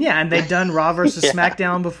 And they've done Raw versus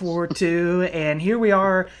SmackDown before too, and here we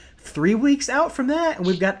are 3 weeks out from that, and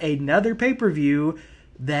we've got another pay-per-view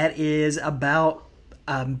that is about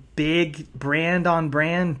a big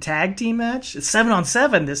brand-on-brand tag team match. It's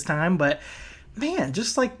 7-on-7 this time, but man,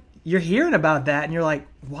 just like you're hearing about that, and you're like,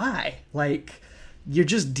 why? Like, you're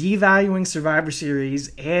just devaluing Survivor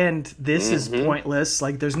Series, and this is pointless.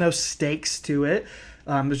 Like, there's no stakes to it.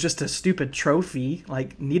 It's just a stupid trophy.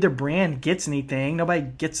 Like, neither brand gets anything. Nobody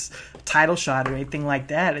gets a title shot or anything like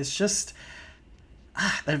that. It's just...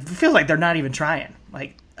 I feel like they're not even trying.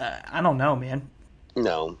 Like, I don't know, man.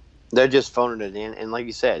 No. They're just phoning it in. And like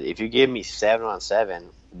you said, if you give me 7-on-7,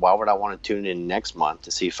 why would I want to tune in next month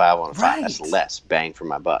to see 5-on-5? Right. That's less bang for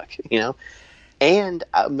my buck, you know? And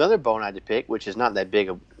another bone I had to pick, which is not that big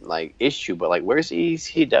of issue, but where's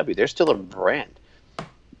ECW? They're still a brand.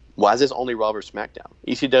 Why is this only Raw vs. SmackDown?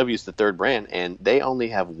 ECW is the third brand, and they only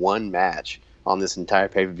have one match on this entire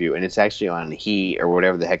pay-per-view, and it's actually on Heat or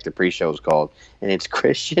whatever the heck the pre-show is called, and it's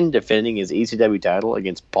Christian defending his ECW title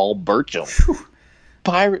against Paul Burchill.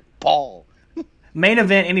 Pirate Paul. Main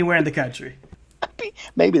event anywhere in the country.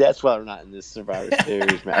 Maybe that's why they're not in this Survivor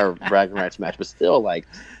Series or bragging rights match, but still,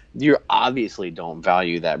 you obviously don't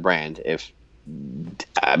value that brand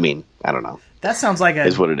I don't know. That sounds like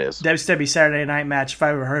is what it is. WWE Saturday Night match if I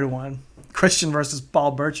ever heard of one. Christian versus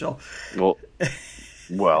Paul Burchill.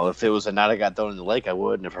 Well, if it was a night I got thrown in the lake, I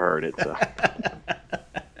wouldn't have heard it. So.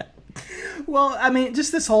 Well,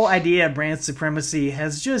 just this whole idea of brand supremacy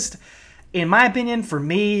has just, in my opinion, for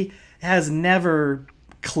me, has never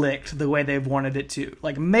clicked the way they've wanted it to.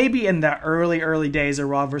 Like, maybe in the early days of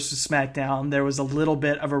Raw versus SmackDown, there was a little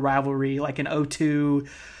bit of a rivalry, like in 2002,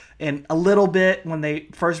 and a little bit when they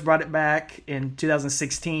first brought it back in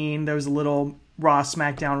 2016. There was a little Raw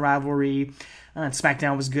SmackDown rivalry, and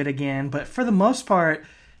SmackDown was good again. But for the most part,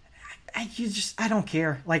 I don't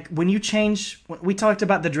care. Like, when you change, we talked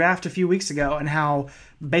about the draft a few weeks ago and how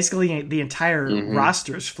basically the entire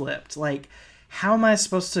roster's flipped. Like, how am I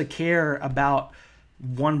supposed to care about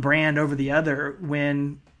one brand over the other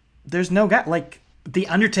when there's no guy? Like, The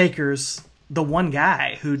Undertaker's the one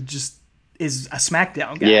guy who just is a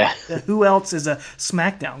SmackDown guy. Yeah. Who else is a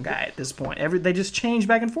SmackDown guy at this point? They just change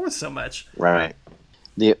back and forth so much. Right.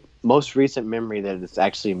 The most recent memory that it's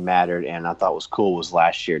actually mattered and I thought was cool was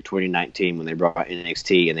last year, 2019, when they brought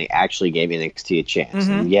NXT and they actually gave NXT a chance.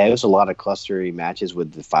 And yeah, it was a lot of clustery matches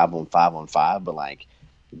with the 5-on-5, but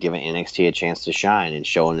giving NXT a chance to shine and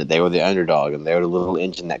showing that they were the underdog and they were the little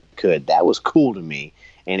engine that could. That was cool to me.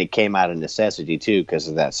 And it came out of necessity, too, because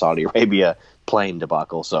of that Saudi Arabia plane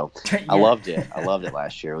debacle. So I loved it. I loved it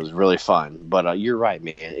last year. It was really fun. But you're right,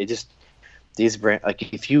 man. It just – these brand,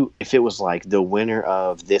 if it was the winner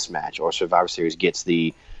of this match or Survivor Series gets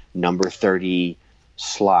the number 30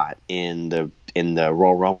 slot in the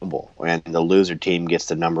Royal Rumble and the loser team gets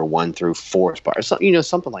the number 1 through 4 spot or something,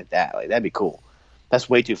 something like that. That'd be cool. That's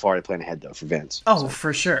way too far to plan ahead, though, for Vince. Oh,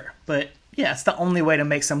 for sure. But, yeah, it's the only way to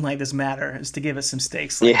make something like this matter is to give it some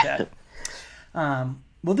stakes like that.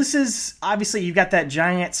 Well, this is, obviously, you've got that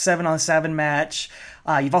giant 7-on-7 match.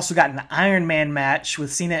 You've also got an Iron Man match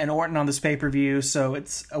with Cena and Orton on this pay-per-view. So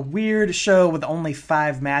it's a weird show with only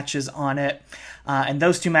 5 matches on it. And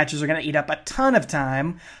those 2 matches are going to eat up a ton of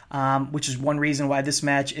time, which is one reason why this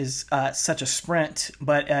match is such a sprint.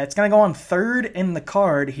 But it's going to go on 3rd in the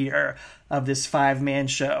card here of this 5-man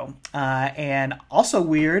show. And also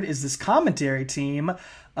weird is this commentary team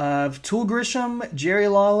of Tool Grisham, Jerry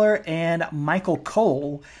Lawler, and Michael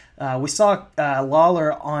Cole. We saw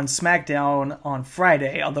Lawler on SmackDown on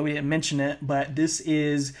Friday, although we didn't mention it, but this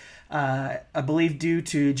is, I believe, due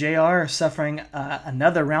to JR suffering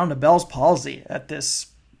another round of Bell's palsy at this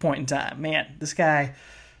point in time. Man, this guy,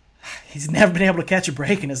 he's never been able to catch a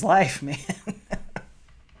break in his life, man.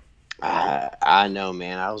 I know,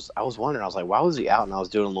 man. I was wondering. I was like, why was he out? And I was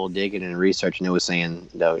doing a little digging and research, and it was saying,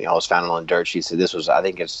 I was found on dirt. She said this was, I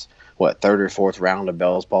think it's what, third or fourth round of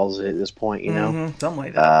Bell's balls at this point. Something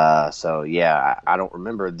like that. So yeah, I don't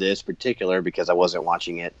remember this particular because I wasn't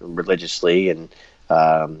watching it religiously, and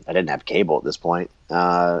I didn't have cable at this point.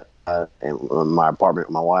 In my apartment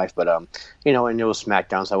with my wife, but and it was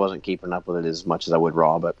SmackDown, so I wasn't keeping up with it as much as I would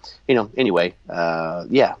Raw. But anyway,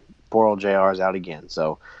 yeah, poor old JR is out again.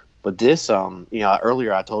 So. But this,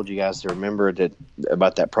 earlier I told you guys to remember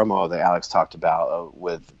about that promo that Alex talked about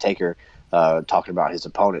with Taker talking about his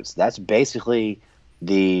opponents. That's basically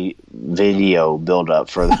the video build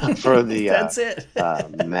up for the That's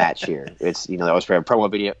it. match here. It's that was for a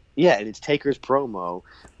promo video. Yeah, and it's Taker's promo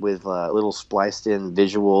with little spliced in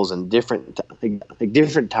visuals and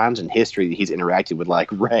different times in history that he's interacted with, like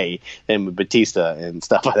Ray and with Batista and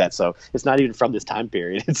stuff like that. So it's not even from this time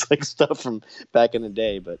period. It's like stuff from back in the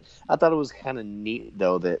day. But I thought it was kind of neat,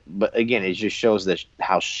 though. But again, it just shows that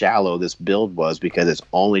how shallow this build was because it's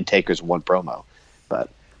only Taker's one promo. But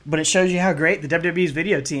it shows you how great the WWE's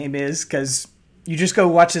video team is, because you just go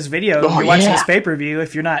watch this video, you're watching this pay-per-view.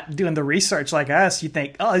 If you're not doing the research like us, you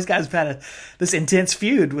think, oh, these guys have had this intense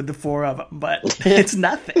feud with the four of them, but it's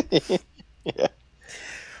nothing.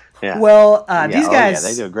 Yeah. Well, these guys...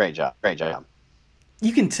 they do a great job. Great job.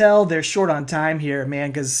 You can tell they're short on time here, man,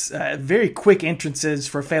 because very quick entrances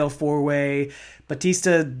for Fatal 4-Way.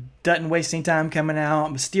 Batista doesn't waste any time coming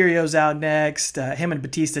out. Mysterio's out next. Him and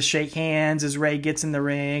Batista shake hands as Ray gets in the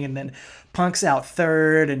ring, and then Punk's out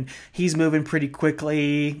third, and he's moving pretty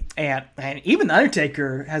quickly. And even The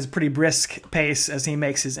Undertaker has a pretty brisk pace as he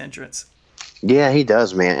makes his entrance. Yeah, he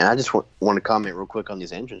does, man. And I just want to comment real quick on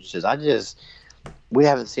these entrances. We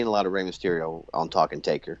haven't seen a lot of Rey Mysterio on Talking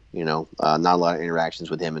Taker, not a lot of interactions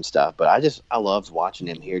with him and stuff. But I loved watching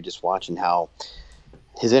him here, just watching how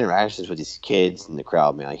his interactions with these kids in the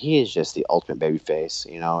crowd, man. Like, he is just the ultimate babyface,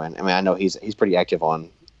 And I mean, I know he's pretty active on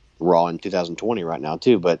Raw in 2020 right now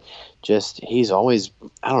too, but he's always,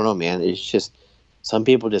 I don't know, man. It's just some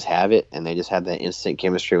people just have it, and they just have that instant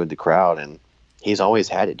chemistry with the crowd, and he's always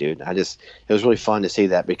had it, dude. It was really fun to see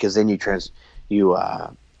that, because then you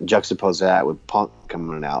juxtapose that with Punk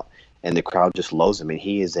coming out, and the crowd just loves him. I mean,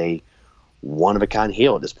 he is a one-of-a-kind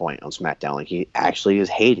heel at this point on SmackDown. Like, he actually is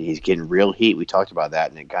hated. He's getting real heat. We talked about that,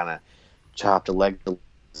 and it kind of chopped the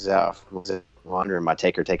legs out. Wondering my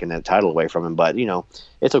Taker taking that title away from him, but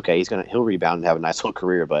it's okay. He'll rebound and have a nice little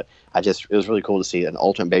career. But it was really cool to see an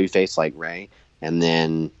ultimate babyface like Ray, and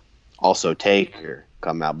then also Taker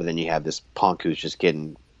come out. But then you have this Punk who's just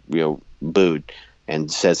getting booed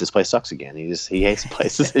and says this place sucks again. He hates the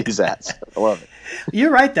places he's at. So I love it.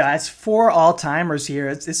 You're right, though. It's 4 all-timers here.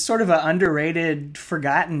 It's sort of an underrated,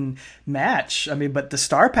 forgotten match. I mean, but the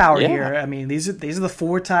star power here, I mean, these are the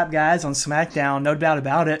 4 top guys on SmackDown, no doubt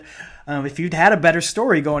about it. If you'd had a better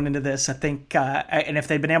story going into this, I think, and if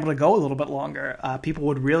they'd been able to go a little bit longer, people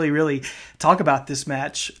would really, really talk about this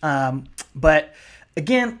match. But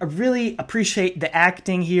again, I really appreciate the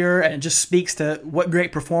acting here, and it just speaks to what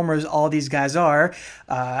great performers all these guys are.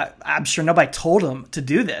 I'm sure nobody told them to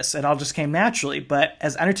do this. It all just came naturally. But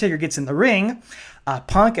as Undertaker gets in the ring,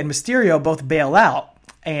 Punk and Mysterio both bail out,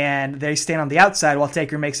 and they stand on the outside while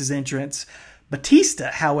Taker makes his entrance.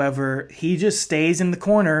 Batista, however, he just stays in the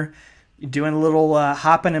corner, doing a little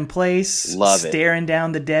hopping in place, staring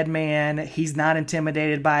down the dead man. He's not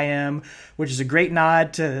intimidated by him, which is a great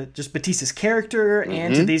nod to just Batista's character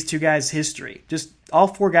and to these 2 guys' history. Just all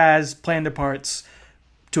 4 guys playing their parts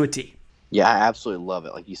to a T. Yeah, I absolutely love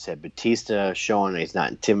it. Like you said, Batista showing he's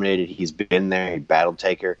not intimidated. He's been there. He battled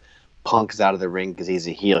Taker. Punk's out of the ring because he's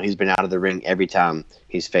a heel. He's been out of the ring every time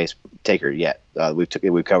he's faced Taker yet.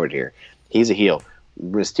 We've covered here. He's a heel.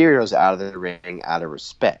 Mysterio's out of the ring out of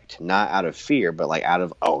respect, not out of fear, but like out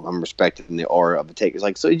of, I'm respecting the aura of the Takers.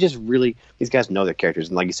 Like, so it just really, these guys know their characters,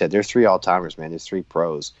 and like you said, there's 3 all-timers, man. There's 3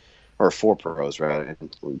 pros, or 4 pros, right,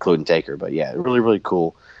 including Taker. But yeah, really, really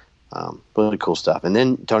cool, really cool stuff. And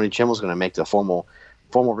then Tony Chimmel's going to make the formal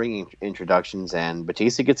ring introductions, and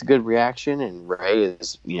Batista gets a good reaction, and Ray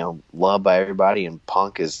is loved by everybody, and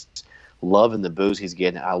Punk is loving the booze he's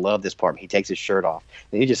getting. I love this part. He takes his shirt off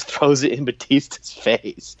and he just throws it in Batista's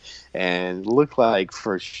face, and look like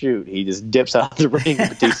for a shoot he just dips out of the ring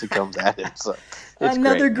and Batista comes at him. So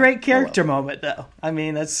another great character moment, though. I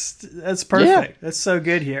mean, that's perfect. Yeah. That's so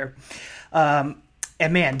good here. And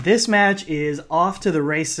man, this match is off to the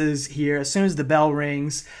races here as soon as the bell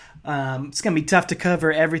rings. It's gonna be tough to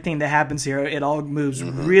cover everything that happens here. It all moves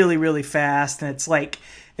really, really fast, and it's like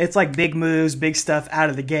big moves, big stuff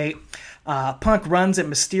out of the gate. Punk runs at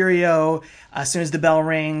Mysterio as soon as the bell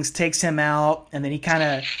rings, takes him out, and then he kind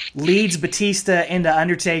of leads Batista into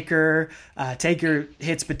Undertaker. Taker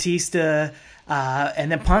hits Batista,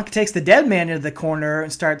 and then Punk takes the dead man into the corner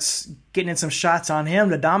and starts getting in some shots on him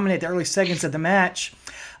to dominate the early seconds of the match.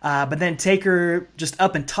 But then Taker just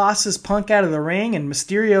up and tosses Punk out of the ring, and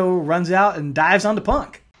Mysterio runs out and dives onto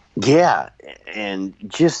Punk. Yeah, and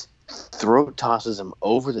just throat tosses him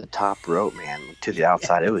over the top rope, man, to the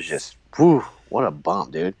outside. It was just, whew, what a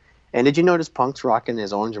bump, dude. And did you notice Punk's rocking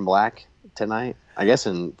his orange and black tonight? I guess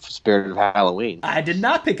in spirit of Halloween. I did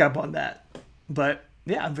not pick up on that, but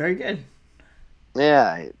yeah, very good.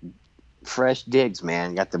 Yeah, fresh digs,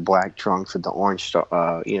 man. Got the black trunks with the orange,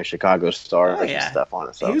 Chicago Star and stuff on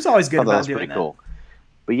it. So he was always good about that was doing pretty that. cool.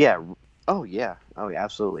 But yeah, oh yeah,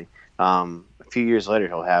 absolutely. A few years later,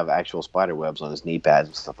 he'll have actual spider webs on his knee pads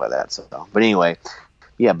and stuff like that. So, but anyway,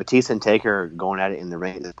 yeah, Batista and Taker are going at it in the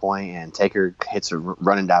ring at this point, and Taker hits a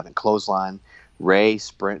running diving clothesline. Ray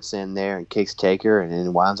sprints in there and kicks Taker, and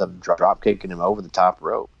then winds up drop kicking him over the top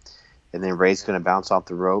rope. And then Ray's going to bounce off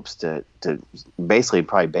the ropes to basically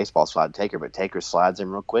probably baseball slide Taker, but Taker slides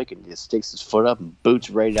him real quick and just sticks his foot up and boots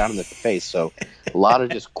Ray down in the face. So a lot of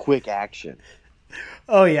just quick action.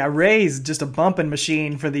 Oh yeah, Ray's just a bumping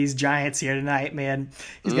machine for these Giants here tonight, man.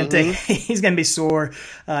 He's gonna be sore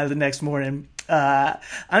the next morning.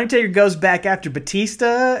 Undertaker goes back after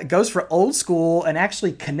Batista, goes for old school, and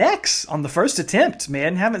actually connects on the first attempt.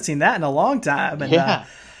 Man, haven't seen that in a long time. And, yeah.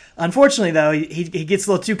 Unfortunately, though, he gets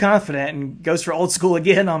a little too confident and goes for old school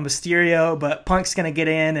again on Mysterio, but Punk's going to get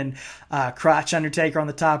in and crotch Undertaker on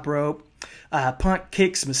the top rope. Punk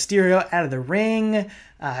kicks Mysterio out of the ring,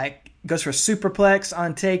 goes for a superplex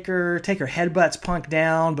on Taker. Taker headbutts Punk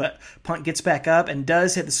down, but Punk gets back up and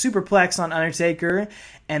does hit the superplex on Undertaker,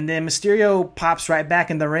 and then Mysterio pops right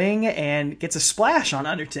back in the ring and gets a splash on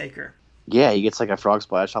Undertaker. Yeah, he gets like a frog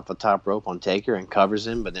splash off the top rope on Taker and covers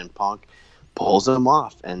him, but then Punk pulls him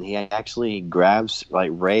off, and he actually grabs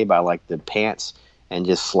like Ray by like the pants and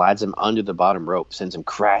just slides him under the bottom rope, sends him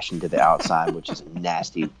crashing to the outside, which is a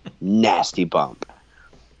nasty, nasty bump.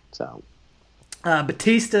 So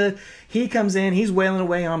Batista, he comes in, he's wailing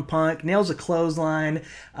away on Punk, nails a clothesline,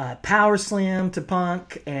 power slam to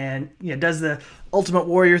Punk, and does the Ultimate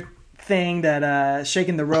Warrior thing that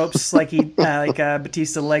shaking the ropes like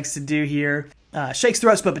Batista likes to do here. Shakes the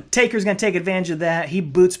ropes, but Taker's going to take advantage of that. He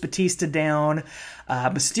boots Batista down.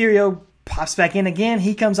 Mysterio pops back in again.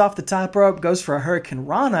 He comes off the top rope, goes for a Hurricane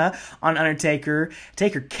Rana on Undertaker.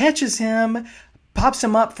 Taker catches him, pops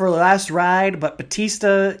him up for the last ride, but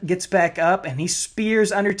Batista gets back up and he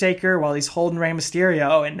spears Undertaker while he's holding Rey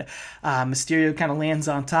Mysterio, and Mysterio kind of lands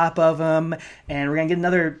on top of him, and we're going to get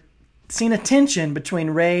another scene of tension between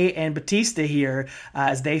Ray and Batista here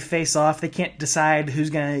as they face off. They can't decide who's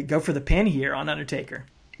going to go for the pin here on Undertaker.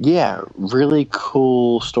 Yeah, really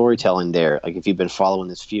cool storytelling there. Like if you've been following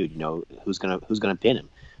this feud, who's gonna pin him,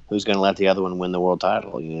 who's gonna let the other one win the world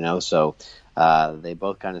title. So they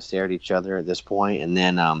both kind of stare at each other at this point, and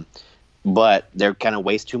then but they're kind of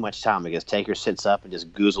waste too much time because Taker sits up and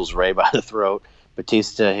just goozles Ray by the throat.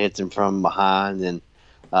 Batista hits him from behind, and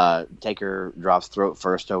Taker drops throat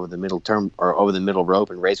first over the middle rope,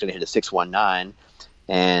 and Ray's gonna hit a 619,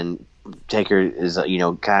 and Taker is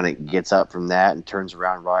kind of gets up from that and turns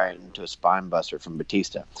around right into a spine buster from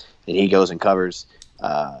Batista, and he goes and covers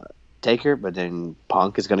Taker, but then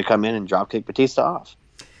Punk is going to come in and drop kick Batista off.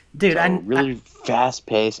 Dude, so really fast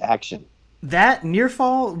paced action. That near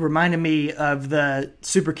fall reminded me of the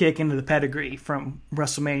super kick into the pedigree from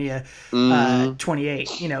WrestleMania 28.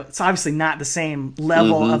 It's obviously not the same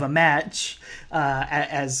level of a match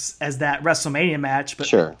as that WrestleMania match, but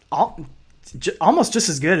sure. Almost just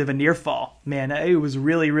as good of a near fall. Man, it was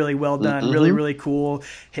really, really well done. Really, really cool.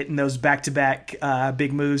 Hitting those back-to-back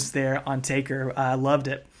big moves there on Taker. I loved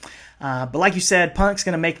it. But like you said, Punk's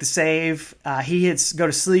going to make the save. He hits go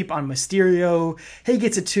to sleep on Mysterio. He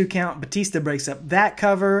gets a 2 count. Batista breaks up that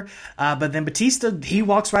cover. But then Batista, he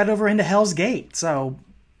walks right over into Hell's Gate. So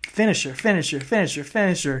finisher.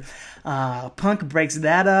 Punk breaks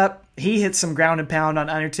that up. He hits some ground and pound on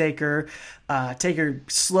Undertaker. Taker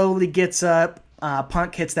slowly gets up.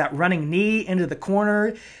 Punk hits that running knee into the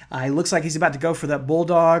corner. He looks like he's about to go for that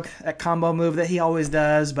bulldog, that combo move that he always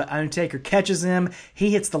does, but Undertaker catches him. He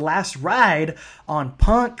hits the last ride on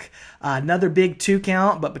Punk. Another big 2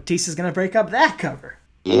 count, but Batista's going to break up that cover.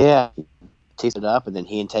 Yeah. Takes it up, and then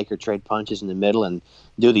he and Taker trade punches in the middle and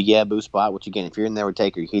do the boo spot, which again, if you're in there with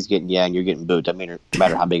Taker, he's getting and you're getting booed. I mean, no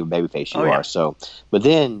matter how big of a babyface you are. So, but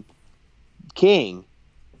then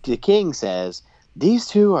the King says, these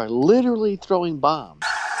two are literally throwing bombs.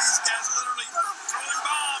 These guys literally throwing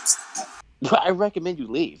bombs. I recommend you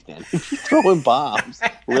leave, man. If you're throwing bombs,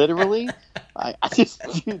 literally, I just,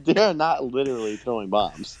 dude, they're not literally throwing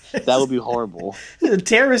bombs. That would be horrible. There's a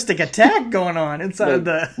terroristic attack going on inside of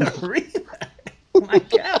the arena. Oh my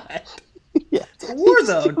God. Yeah, It's a war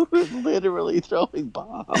zone. Dude, literally throwing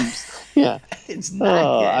bombs. Yeah. It's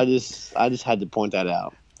not good. I just had to point that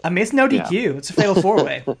out. I mean, it's no DQ. It's a fatal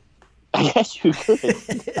 4-way. I guess you could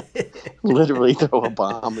literally throw a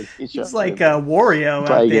bomb. And It's like Wario out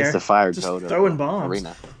probably there. against the fire just code throwing of bombs.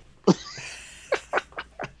 arena.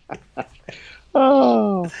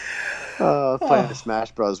 Playing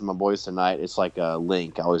Smash Bros. With my boys tonight. It's like a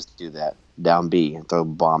Link. I always do that. Down B and throw a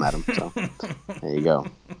bomb at them. So there you go.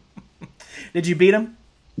 Did you beat him?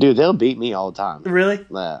 Dude, they'll beat me all the time. Really?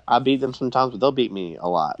 I beat them sometimes, but they'll beat me a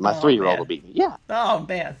lot. My Oh, 3-year-old man. will beat me. Yeah. Oh,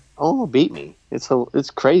 man. Oh, beat me. It's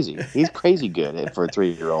crazy. He's crazy good for a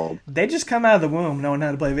 3-year-old. They just come out of the womb knowing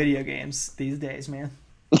how to play video games these days, man.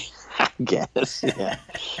 I guess. Yeah.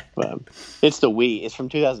 But it's the Wii. It's from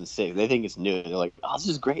 2006. They think it's new. They're like, "Oh, this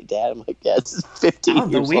is great, Dad." I'm like, "Yeah, this is 15 Oh,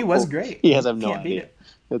 the years Wii old." was great. He has no Can't beat idea. it.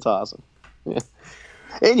 It's awesome. Yeah.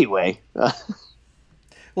 Anyway,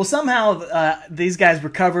 Well, somehow these guys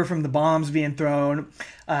recover from the bombs being thrown.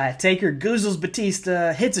 Taker goozles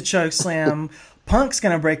Batista, hits a choke slam. Punk's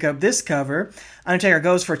going to break up this cover. Undertaker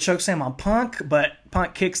goes for a choke slam on Punk, but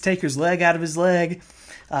Punk kicks Taker's leg out of his leg.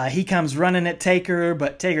 He comes running at Taker,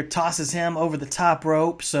 but Taker tosses him over the top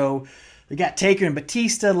rope. So we got Taker and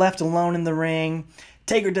Batista left alone in the ring.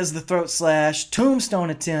 Taker does the throat slash, tombstone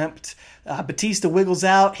attempt. Batista wiggles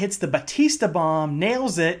out, hits the Batista bomb,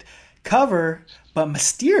 nails it, cover, but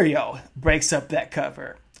Mysterio breaks up that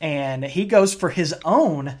cover. And he goes for his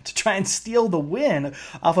own to try and steal the win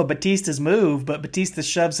off of Batista's move, but Batista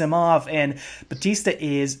shoves him off, and Batista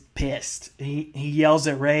is pissed. He yells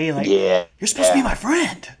at Ray, like, yeah. "You're supposed to be my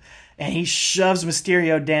friend!" And he shoves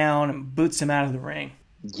Mysterio down and boots him out of the ring.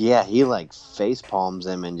 Yeah, he like face palms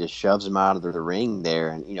him and just shoves him out of the ring there.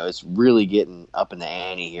 And, it's really getting up in the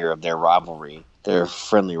ante here of their rivalry. Their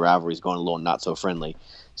friendly rivalry is going a little not so friendly.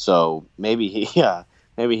 So maybe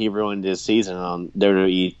he ruined his season on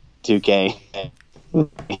WWE 2K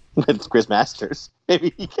with Chris Masters.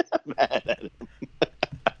 Maybe he got mad at him.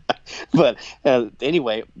 But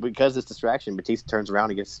anyway, because of this distraction, Batista turns around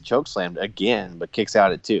and gets chokeslammed again, but kicks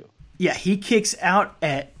out at 2. Yeah, he kicks out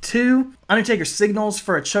at 2. Undertaker signals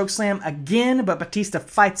for a chokeslam again, but Batista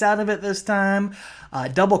fights out of it this time.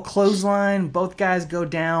 Double clothesline. Both guys go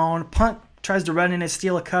down. Punk tries to run in and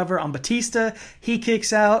steal a cover on Batista. He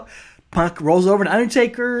kicks out. Punk rolls over to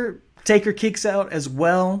Undertaker. Taker kicks out as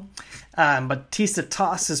well. Batista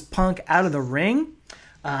tosses Punk out of the ring.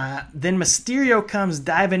 Then Mysterio comes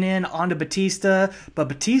diving in onto Batista, but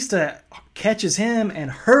Batista catches him and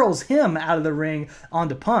hurls him out of the ring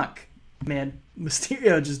onto Punk. Man,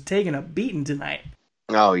 Mysterio just taking a beating tonight.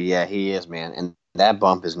 Oh, yeah, he is, man. And that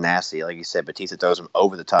bump is nasty. Like you said, Batista throws him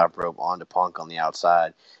over the top rope onto Punk on the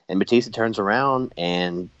outside. And Batista turns around,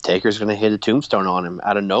 and Taker's going to hit a tombstone on him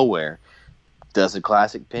out of nowhere. Does a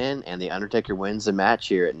classic pin, and The Undertaker wins the match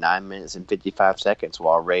here at 9 minutes and 55 seconds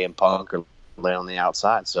while Ray and Punk are laying on the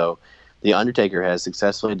outside. So The Undertaker has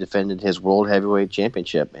successfully defended his World Heavyweight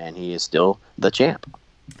Championship, and he is still the champ.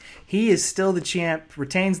 He is still the champ,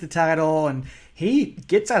 retains the title, and he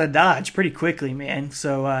gets out of Dodge pretty quickly, man.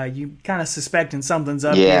 So you kind of suspecting something's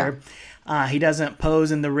up here. He doesn't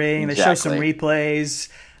pose in the ring. They show some replays.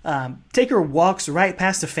 Taker walks right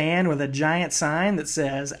past a fan with a giant sign that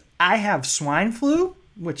says, "I have swine flu,"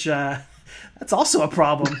 which that's also a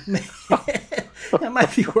problem. That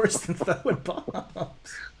might be worse than throwing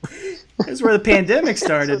bombs. That's where the pandemic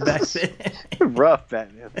started back then. Rough,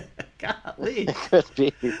 Batman. Golly. Could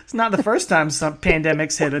be. It's not the first time some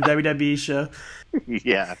pandemics hit a WWE show.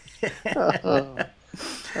 Yeah.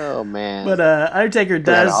 Oh, man. But Undertaker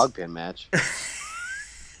That does. hog pin match.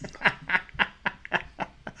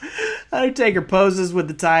 Undertaker poses with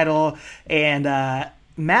the title, and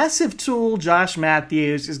Massive Tool Josh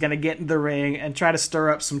Matthews is going to get in the ring and try to stir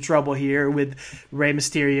up some trouble here with Rey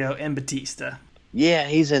Mysterio and Batista. Yeah,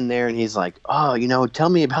 he's in there and he's like, "Oh, tell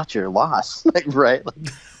me about your loss." Like, right? Like,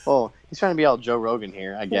 oh, he's trying to be all Joe Rogan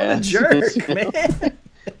here, I guess. What a jerk, man.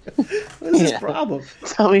 What is his problem?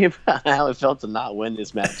 Tell me about how it felt to not win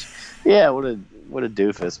this match. Yeah, what a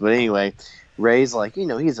doofus. But anyway, Ray's like,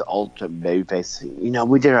 he's an ultimate babyface.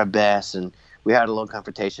 We did our best and we had a little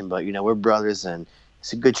confrontation, but we're brothers and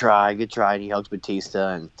it's a good try. And he hugs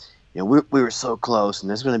Batista and we were so close and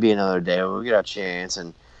there's going to be another day where we get our chance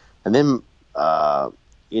and then I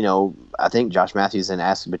think Josh Matthews then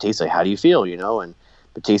asks Batista, "How do you feel?" And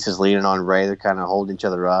Batista's leaning on Ray. They're kind of holding each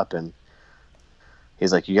other up and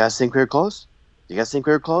he's like, "You guys think we're close? you guys think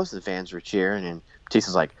we were close? The fans were cheering, and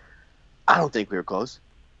Batista's like, I don't think we were close.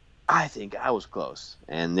 I think I was close.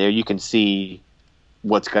 And there you can see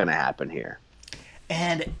what's going to happen here.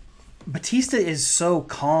 And Batista is so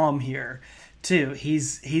calm here, too.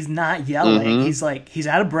 He's not yelling. He's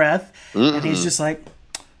out of breath, and he's just like,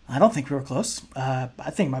 I don't think we were close. I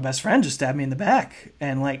think my best friend just stabbed me in the back.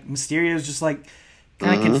 And, like, Mysterio's just, like,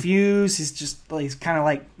 kind of confused. He's kind of,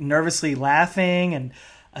 like, nervously laughing, and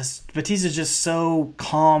Batista's just so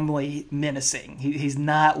calmly menacing. He's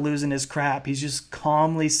not losing his crap. He's just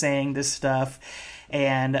calmly saying this stuff.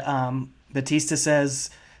 And Batista says,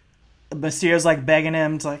 Mysterio's like begging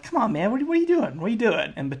him to like, come on, man, what are you doing? What are you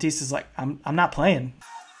doing? And Batista's like, I'm not playing.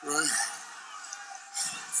 Right?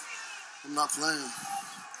 I'm not playing.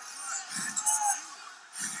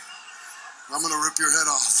 I'm gonna rip your head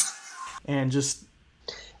off. And just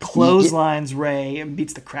clotheslines Ray and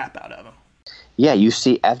beats the crap out of him. Yeah, you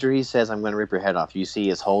see, after he says, I'm going to rip your head off, you see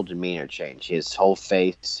his whole demeanor change. His whole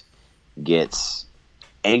face gets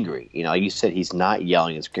angry. You know, like you said, he's not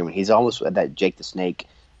yelling and screaming. He's almost at that Jake the Snake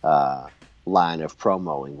line of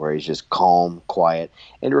promoing where he's just calm, quiet.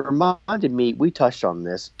 And it reminded me, we touched on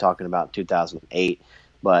this talking about 2008,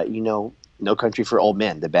 but, you know, No Country for Old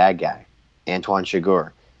Men, the bad guy, Antoine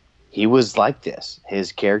Chigurh, he was like this.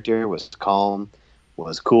 His character was calm,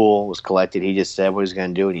 was cool, was collected. He just said what he was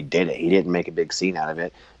going to do, and he did it. He didn't make a big scene out of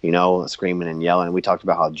it, you know, screaming and yelling. We talked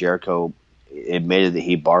about how Jericho admitted that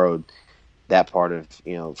he borrowed that part of,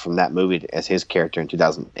 you know, from that movie as his character in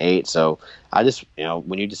 2008. So I just, you know,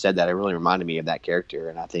 when you just said that, it really reminded me of that character,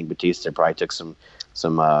 and I think Batista probably took some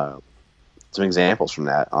examples from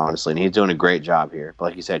that, honestly, and he's doing a great job here. But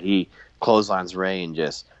like you said, he clotheslines Ray and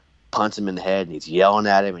just punts him in the head, and he's yelling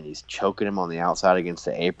at him, and he's choking him on the outside against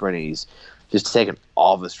the apron, and he's just taking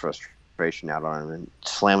all of his frustration out on him and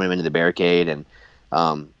slamming him into the barricade. And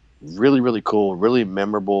really, really cool, really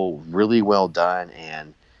memorable, really well done.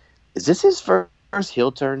 And is this his first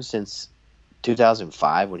heel turn since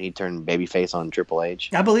 2005 when he turned babyface on Triple H?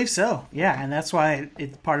 I believe so, yeah. And that's why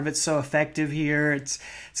part of it's so effective here. It's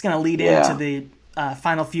going to lead into the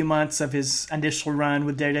final few months of his initial run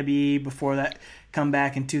with WWE before that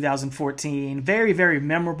comeback in 2014. Very, very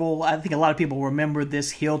memorable. I think a lot of people remember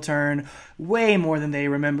this heel turn way more than they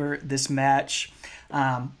remember this match.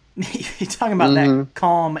 You're talking about that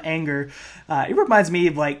calm anger. It reminds me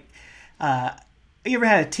of like, you ever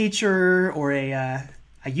had a teacher or a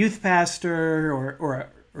youth pastor or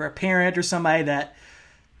a parent or somebody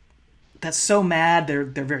that's so mad they're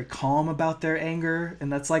very calm about their anger,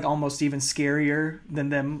 and that's like almost even scarier than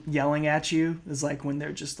them yelling at you. It's like when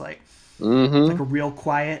they're just like, like a real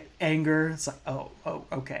quiet anger. It's like, oh,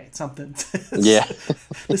 okay, something. Yeah,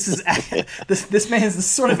 this man is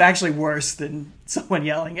sort of actually worse than someone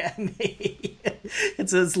yelling at me.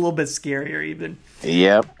 It's a little bit scarier even.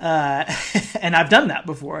 Yep. And I've done that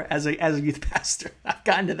before as a youth pastor. I've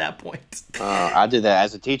gotten to that point. I did that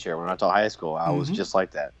as a teacher when I taught high school. I was just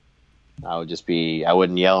like that. I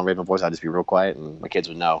wouldn't yell and raise my voice. I'd just be real quiet, and my kids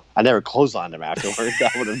would know. I never clotheslined them afterwards.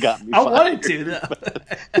 That would have gotten me fired. I wanted to, though.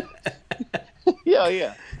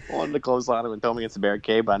 Yeah. I wanted to clothesline him and throw him against the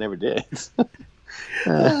barricade, but I never did.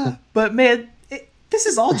 But, man, this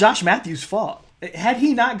is all Josh Matthews' fault. Had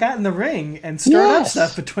he not gotten the ring and stirred up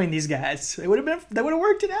stuff between these guys, they would have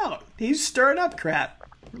worked it out. He's stirring up crap.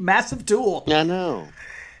 Massive tool. I know.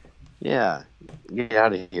 Yeah. Get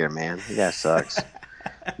out of here, man. That guy sucks.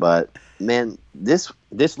 But man, this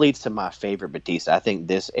leads to my favorite Batista. I think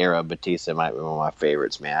this era of Batista might be one of my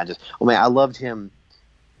favorites, man. I loved him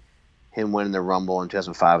winning the Rumble in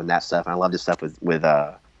 2005 and that stuff, and I loved his stuff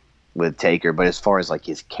with Taker. But as far as like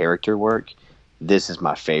his character work, this is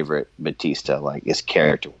my favorite Batista. Like his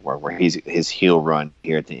character work, where his heel run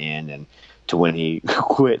here at the end, and to when he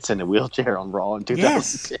quits in the wheelchair on Raw in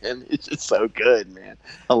 2010. It's just so good, man.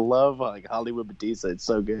 I love like Hollywood Batista. It's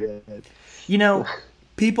so good. You know,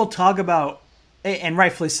 people talk about, and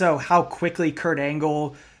rightfully so, how quickly Kurt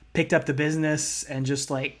Angle picked up the business and just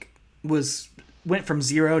like went from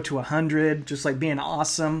 0 to 100, just like being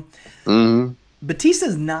awesome.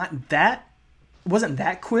 Batista's wasn't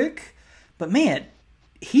that quick, but man,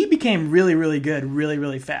 he became really, really good, really,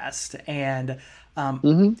 really fast. And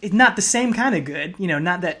it's not the same kind of good, you know,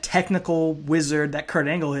 not that technical wizard that Kurt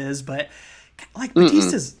Angle is, but like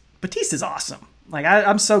Batista's awesome. Like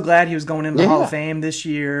I'm so glad he was going into the Hall of Fame this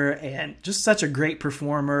year, and just such a great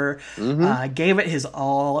performer. Gave it his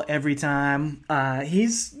all every time.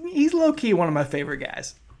 He's low key one of my favorite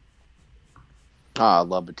guys. Oh, I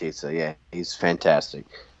love Batista. Yeah, he's fantastic.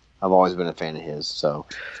 I've always been a fan of his. So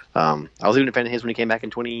I was even a fan of his when he came back in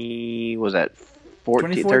 2014?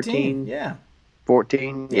 2014? Yeah.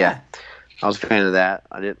 14? Yeah. I was a fan of that.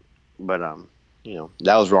 I did, but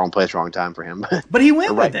that was wrong place, wrong time for him. But he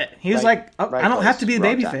went Right, with it. He was right, like, right I don't have to be place, the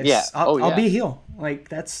wrong baby time. face. Yeah. I'll be heel. Like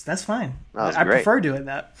that's fine. That was I great. prefer doing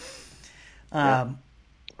that.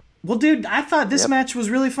 Well, dude, I thought this match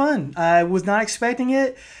was really fun. I was not expecting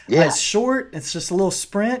it. Yeah. It's short. It's just a little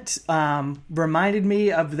sprint. Reminded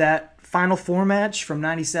me of that Final Four match from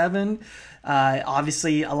 '97.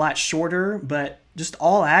 Obviously, a lot shorter, but just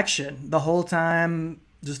all action the whole time.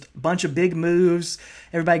 Just a bunch of big moves.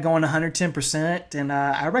 Everybody going 110%. And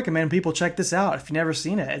I recommend people check this out if you've never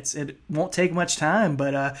seen it. It won't take much time,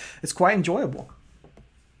 but it's quite enjoyable.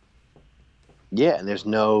 Yeah, and there's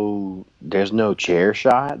no chair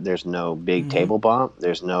shot. There's no big table bump.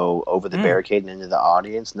 There's no over the barricade and into the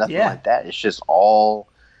audience. Nothing like that. It's just all,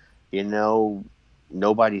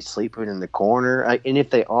 nobody's sleeping in the corner. And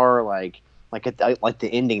if they are, like the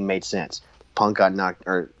ending made sense.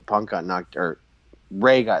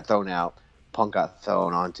 Ray got thrown out. Punk got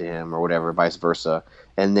thrown onto him, or whatever, vice versa.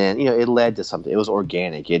 And then it led to something. It was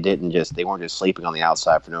organic. It didn't they weren't just sleeping on the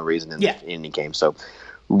outside for no reason. And the ending came. So.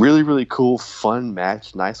 Really, really cool, fun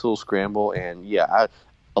match. Nice little scramble. And, a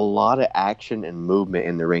lot of action and movement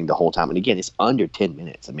in the ring the whole time. And, again, it's under 10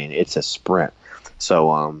 minutes. I mean, it's a sprint.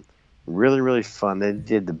 So, really, really fun. They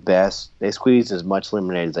did the best. They squeezed as much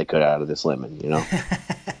lemonade as they could out of this lemon,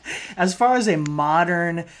 As far as a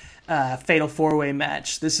modern Fatal 4-Way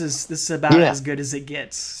match, this is about as good as it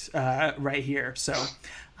gets right here. So,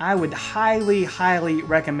 I would highly, highly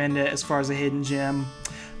recommend it as far as a hidden gem.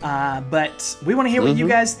 But we want to hear what you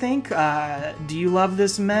guys think. Do you love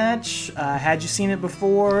this match? Had you seen it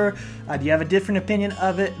before? Do you have a different opinion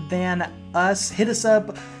of it than us? Hit us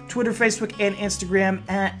up, Twitter, Facebook, and Instagram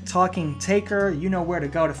at Talking Taker. You know where to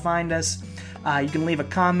go to find us. You can leave a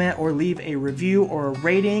comment or leave a review or a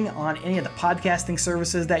rating on any of the podcasting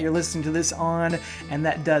services that you're listening to this on, and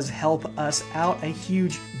that does help us out a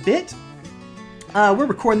huge bit. We're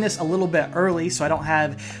recording this a little bit early, so I don't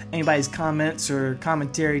have anybody's comments or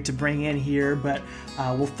commentary to bring in here, but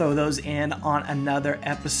we'll throw those in on another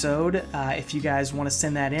episode if you guys want to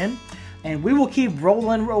send that in. And we will keep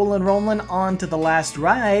rolling on to the last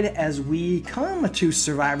ride as we come to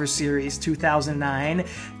Survivor Series 2009.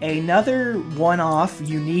 Another one-off,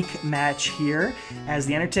 unique match here as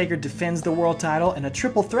The Undertaker defends the world title in a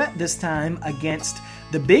triple threat this time against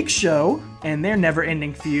The Big Show and their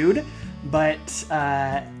never-ending feud. But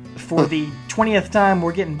for the 20th time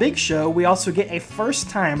we're getting Big Show, we also get a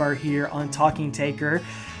first-timer here on Talking Taker.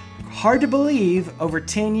 Hard to believe, over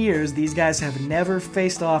 10 years, these guys have never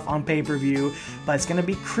faced off on pay-per-view, but it's going to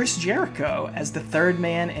be Chris Jericho as the third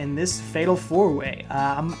man in this Fatal 4-Way.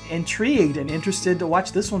 I'm intrigued and interested to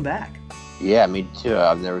watch this one back. Yeah, me too.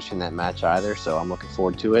 I've never seen that match either, so I'm looking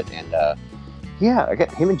forward to it. And I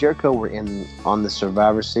got him and Jericho were on the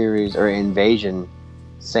Survivor Series or Invasion.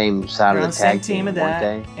 Same side of the tag team of that,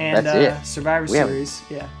 and that's it. Survivor Series,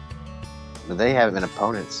 But they haven't been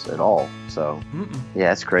opponents at all, so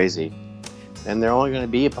it's crazy. And they're only going to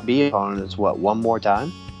be opponents one more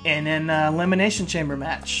time, and then Elimination Chamber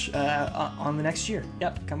match on the next year.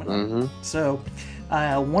 Yep, coming up. So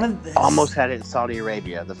one of the almost had it in Saudi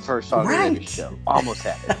Arabia, the first Saudi Arabia show. Almost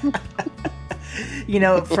had it.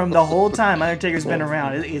 From the whole time Undertaker's been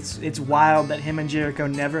around, it's wild that him and Jericho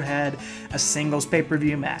never had a singles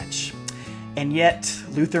pay-per-view match, and yet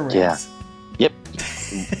Luther wins. Yep.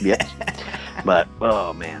 But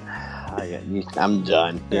oh man, I'm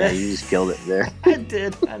done. Yeah, you just killed it there. I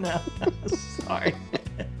did. I know. Sorry.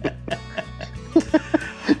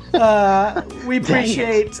 We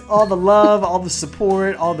appreciate all the love, all the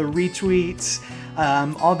support, all the retweets.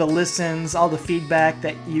 All the listens, all the feedback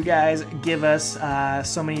that you guys give us.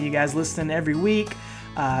 So many of you guys listen every week,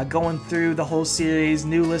 going through the whole series.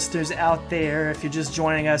 New listeners out there, if you're just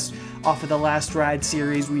joining us off of the Last Ride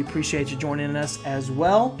series, we appreciate you joining us as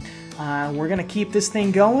well. We're going to keep this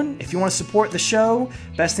thing going. If you want to support the show,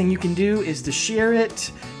 best thing you can do is to share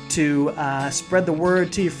it, to spread the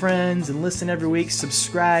word to your friends and listen every week.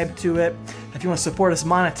 Subscribe to it. If you want to support us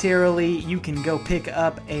monetarily, you can go pick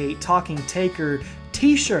up a Talking Taker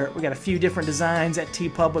t-shirt. We got a few different designs at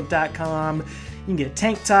tpublic.com. You can get a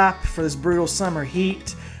tank top for this brutal summer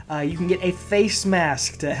heat. You can get a face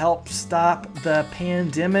mask to help stop the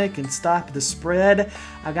pandemic and stop the spread.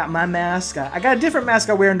 I got my mask. I got a different mask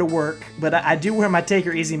I wear into work, but I do wear my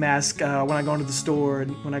Taker Easy mask when I go into the store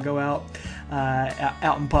and when I go out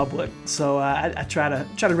in public. So I try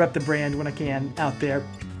to rep the brand when I can out there.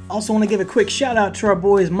 Also want to give a quick shout out to our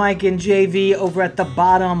boys Mike and JV over at the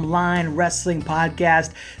Bottom Line Wrestling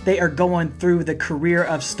Podcast. They are going through the career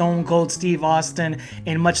of Stone Cold Steve Austin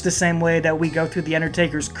in much the same way that we go through The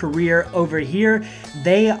Undertaker's career over here.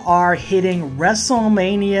 They are hitting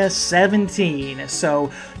WrestleMania 17.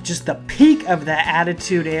 So just the peak of the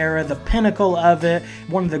Attitude Era, the pinnacle of it,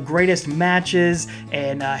 one of the greatest matches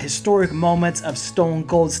and historic moments of Stone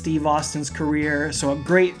Cold Steve Austin's career. So a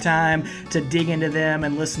great time to dig into them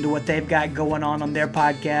and listen to what they've got going on their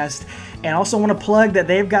podcast. And also want to plug that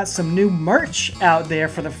they've got some new merch out there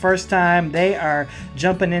for the first time. They are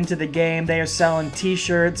jumping into the game. They are selling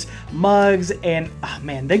t-shirts, mugs, and oh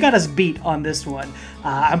man, they got us beat on this one.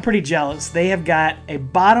 I'm pretty jealous. They have got a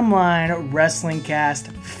Bottom Line Wrestling Cast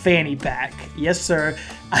fanny pack. Yes, sir.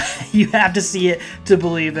 You have to see it to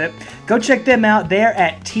believe it. Go check them out. They're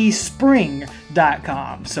at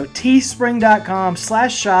teespring.com. So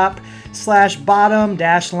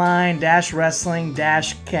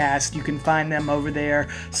teespring.com/bottom-line-wrestling-cast. You can find them over there.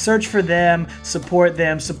 Search for them, support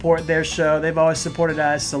their show. They've always supported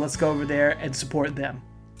us, so let's go over there and support them.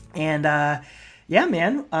 And yeah,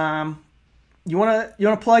 man, you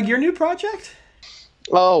wanna plug your new project?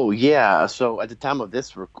 Oh yeah. So at the time of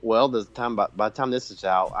this, by the time this is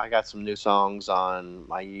out, I got some new songs on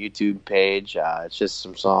my YouTube page. It's just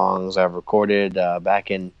some songs I've recorded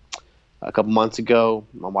back in a couple months ago.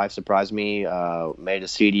 My wife surprised me, made a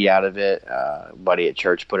CD out of it. A buddy at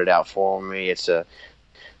church put it out for me. It's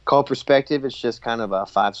called Perspective. It's just kind of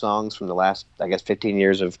 5 songs from the last, I guess, 15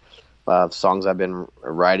 years of songs I've been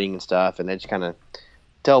writing and stuff, and they just kind of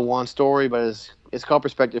tell one story, but it's called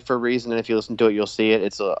Perspective for a reason, and if you listen to it, you'll see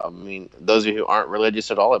it. I mean, those of you who aren't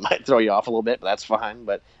religious at all, it might throw you off a little bit, but that's fine.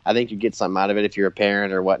 But I think you get something out of it if you're a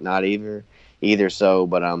parent or whatnot, either. So,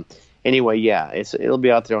 but anyway, yeah, it'll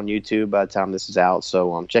be out there on YouTube by the time this is out.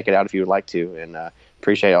 So check it out if you would like to, and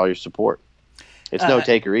appreciate all your support. It's no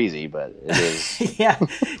Taker Easy, but it is. Yeah,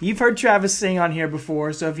 you've heard Travis sing on here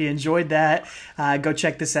before, so if you enjoyed that, go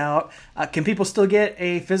check this out. Can people still get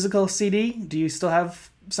a physical CD? Do you still have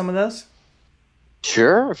some of those?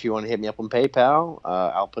 Sure. If you want to hit me up on PayPal,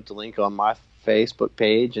 I'll put the link on my Facebook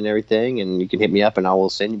page and everything, and you can hit me up, and I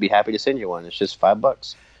will be happy to send you one. It's just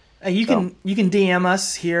 $5. You can DM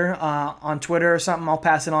us here on Twitter or something. I'll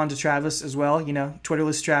pass it on to Travis as well. You know,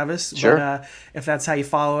 Twitterless Travis. Sure. But if that's how you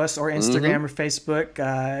follow us, or Instagram or Facebook,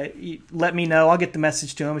 let me know. I'll get the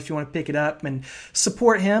message to him if you want to pick it up and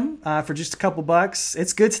support him for just a couple bucks.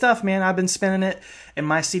 It's good stuff, man. I've been spinning it in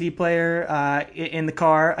my CD player in the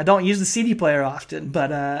car. I don't use the CD player often,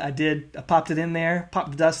 but I popped it in there,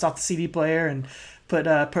 popped the dust off the CD player, and put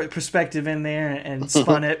Perspective in there and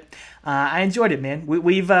spun it. I enjoyed it, man.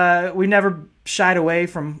 We've never shied away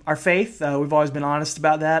from our faith. We've always been honest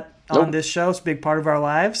about that on this show. It's a big part of our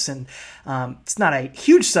lives, and it's not a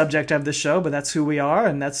huge subject of the show, but that's who we are,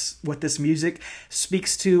 and that's what this music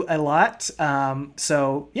speaks to a lot.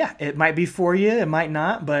 So yeah, it might be for you, it might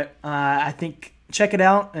not, but I think check it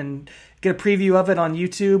out and get a preview of it on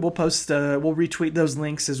YouTube. We'll retweet those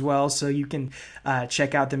links as well, so you can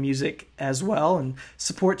check out the music as well and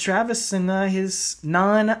support Travis and his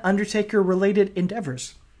non-Undertaker related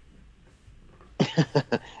endeavors.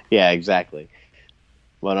 Yeah, exactly.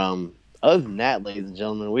 But other than that, ladies and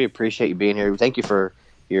gentlemen, we appreciate you being here. Thank you for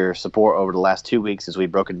your support over the last 2 weeks as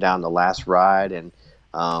we've broken down the last ride, and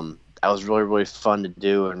that was really, really fun to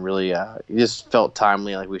do, and really it just felt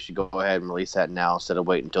timely, like we should go ahead and release that now instead of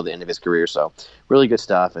waiting until the end of his career. So really good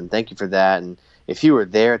stuff, and thank you for that. And if you were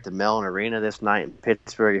there at the Mellon Arena this night in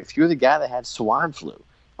Pittsburgh, if you're the guy that had swine flu,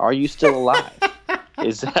 are you still alive?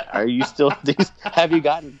 Have you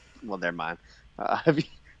gotten, well, never mind. Have you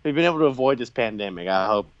been able to avoid this pandemic? I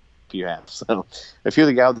hope you have. So if you're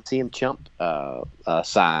the guy with the CM Chump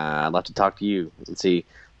sign, I'd love to talk to you and see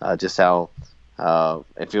just how,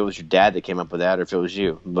 if it was your dad that came up with that or if it was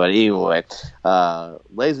you. But anyway,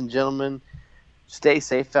 ladies and gentlemen, stay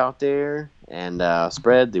safe out there and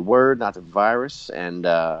spread the word, not the virus. And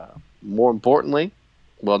more importantly,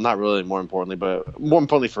 well, not really more importantly, but more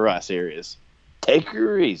importantly for us here is take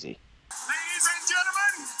her easy. Ladies and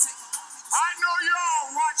gentlemen, I know you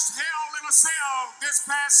all watched Hell in a Cell this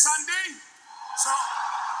past Sunday. So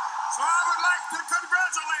I would like to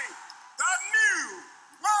congratulate the new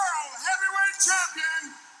World Heavyweight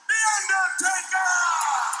Champion, The Undertaker!